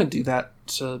I'm just going to do that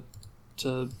to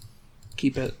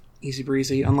keep it easy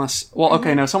breezy. Unless, well,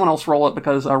 okay, no, someone else roll it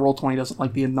because roll 20 doesn't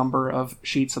like the number of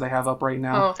sheets that I have up right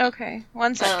now. Oh, Okay.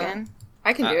 1 second.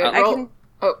 I can do it. I I Roll- can.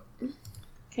 Oh,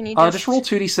 Can you Just roll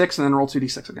 2d6 and then roll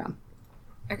 2d6 again.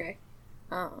 okay.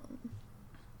 All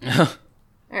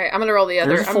right, I'm gonna roll the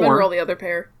other. There's a I'm gonna 4. roll the other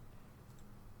pair.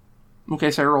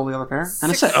 Okay, so I roll the other pair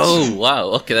and a 6. Oh wow,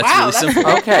 okay, that's wow, really that's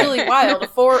simple. Okay. really wild. A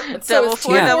 4. So Double it's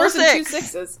 4, two double 4s and 2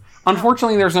 6. 6s.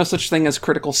 Unfortunately, there's no such thing as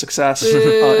critical success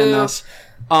in this.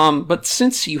 But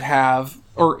since you have,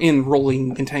 or in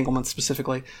rolling entanglement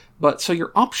specifically, but so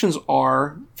your options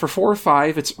are, for 4 or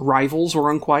 5, it's Rivals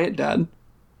or Unquiet Dead.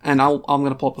 And I'm going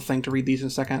to pull up a thing to read these in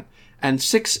a second. And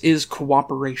 6 is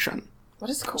Cooperation.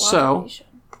 What is cooperation? So,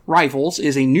 Rivals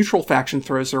is a neutral faction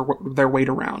throws their weight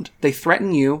around. They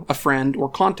threaten you, a friend, or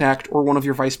contact, or one of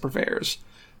your vice purveyors.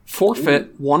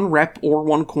 Forfeit 1 rep or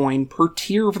 1 coin per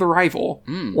tier of the rival,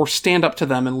 or stand up to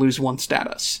them and lose 1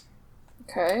 status.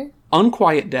 Okay.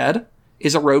 Unquiet Dead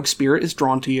is a rogue spirit is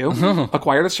drawn to you.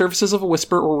 Acquire the services of a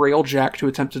Whisper or Railjack to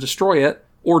attempt to destroy it,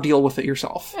 or deal with it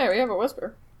yourself. Hey, we have a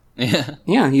Whisper. Yeah.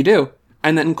 Yeah, you do.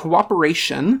 And then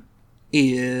Cooperation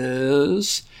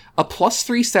is a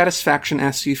 +3 status faction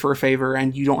asks you for a favor,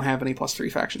 and you don't have any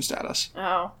 +3 faction status.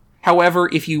 Oh. However,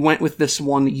 if you went with this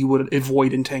one, you would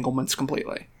avoid entanglements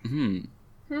completely.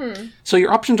 So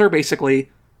your options are basically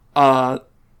a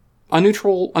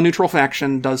neutral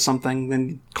faction does something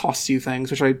and costs you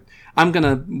things, which I'm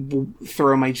gonna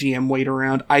throw my GM weight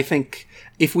around. I think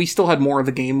if we still had more of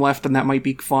the game left, then that might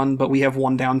be fun, but we have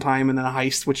 1 downtime and then a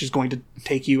heist, which is going to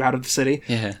take you out of the city.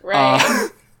 Yeah. Right.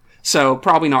 So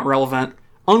probably not relevant.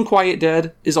 Unquiet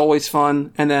Dead is always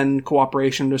fun, and then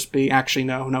Cooperation just be actually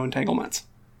no entanglements,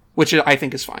 which I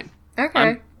think is fine.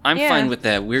 Okay. I'm Yeah. fine with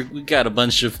that. We got a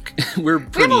bunch of we're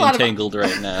pretty lot of- entangled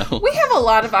right now. We have a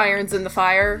lot of irons in the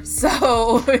fire,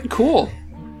 so... Cool.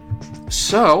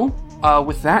 So,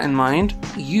 with that in mind,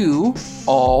 you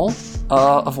all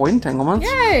avoid entanglements.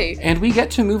 Yay! And we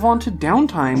get to move on to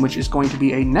downtime, which is going to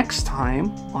be a next time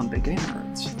on Big Gay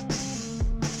Nerds.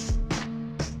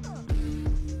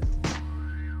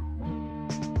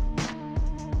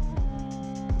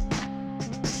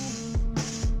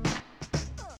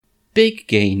 Big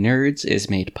Gay Nerds is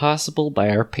made possible by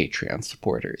our Patreon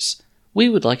supporters. We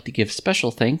would like to give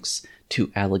special thanks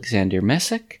to Alexander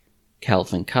Messick,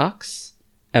 Calvin Cox,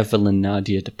 Evelyn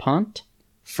Nadia DuPont,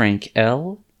 Frank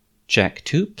L., Jack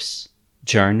Toops,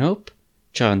 Jarnope,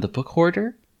 John the Book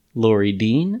Hoarder, Lori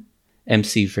Dean,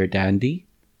 MC Verdandi,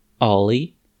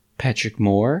 Ollie, Patrick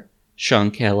Moore,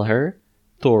 Sean Kelleher,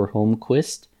 Thor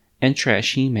Holmquist, and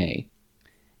Trashy May.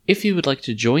 If you would like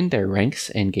to join their ranks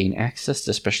and gain access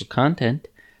to special content,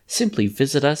 simply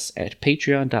visit us at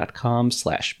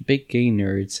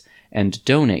patreon.com/biggaynerds and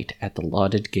donate at the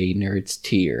lauded Gay Nerds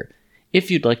tier. If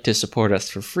you'd like to support us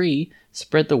for free,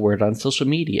 spread the word on social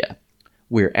media.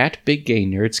 We're at Big Gay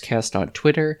Nerds Cast on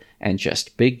Twitter and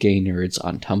just Big Gay Nerds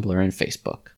on Tumblr and Facebook.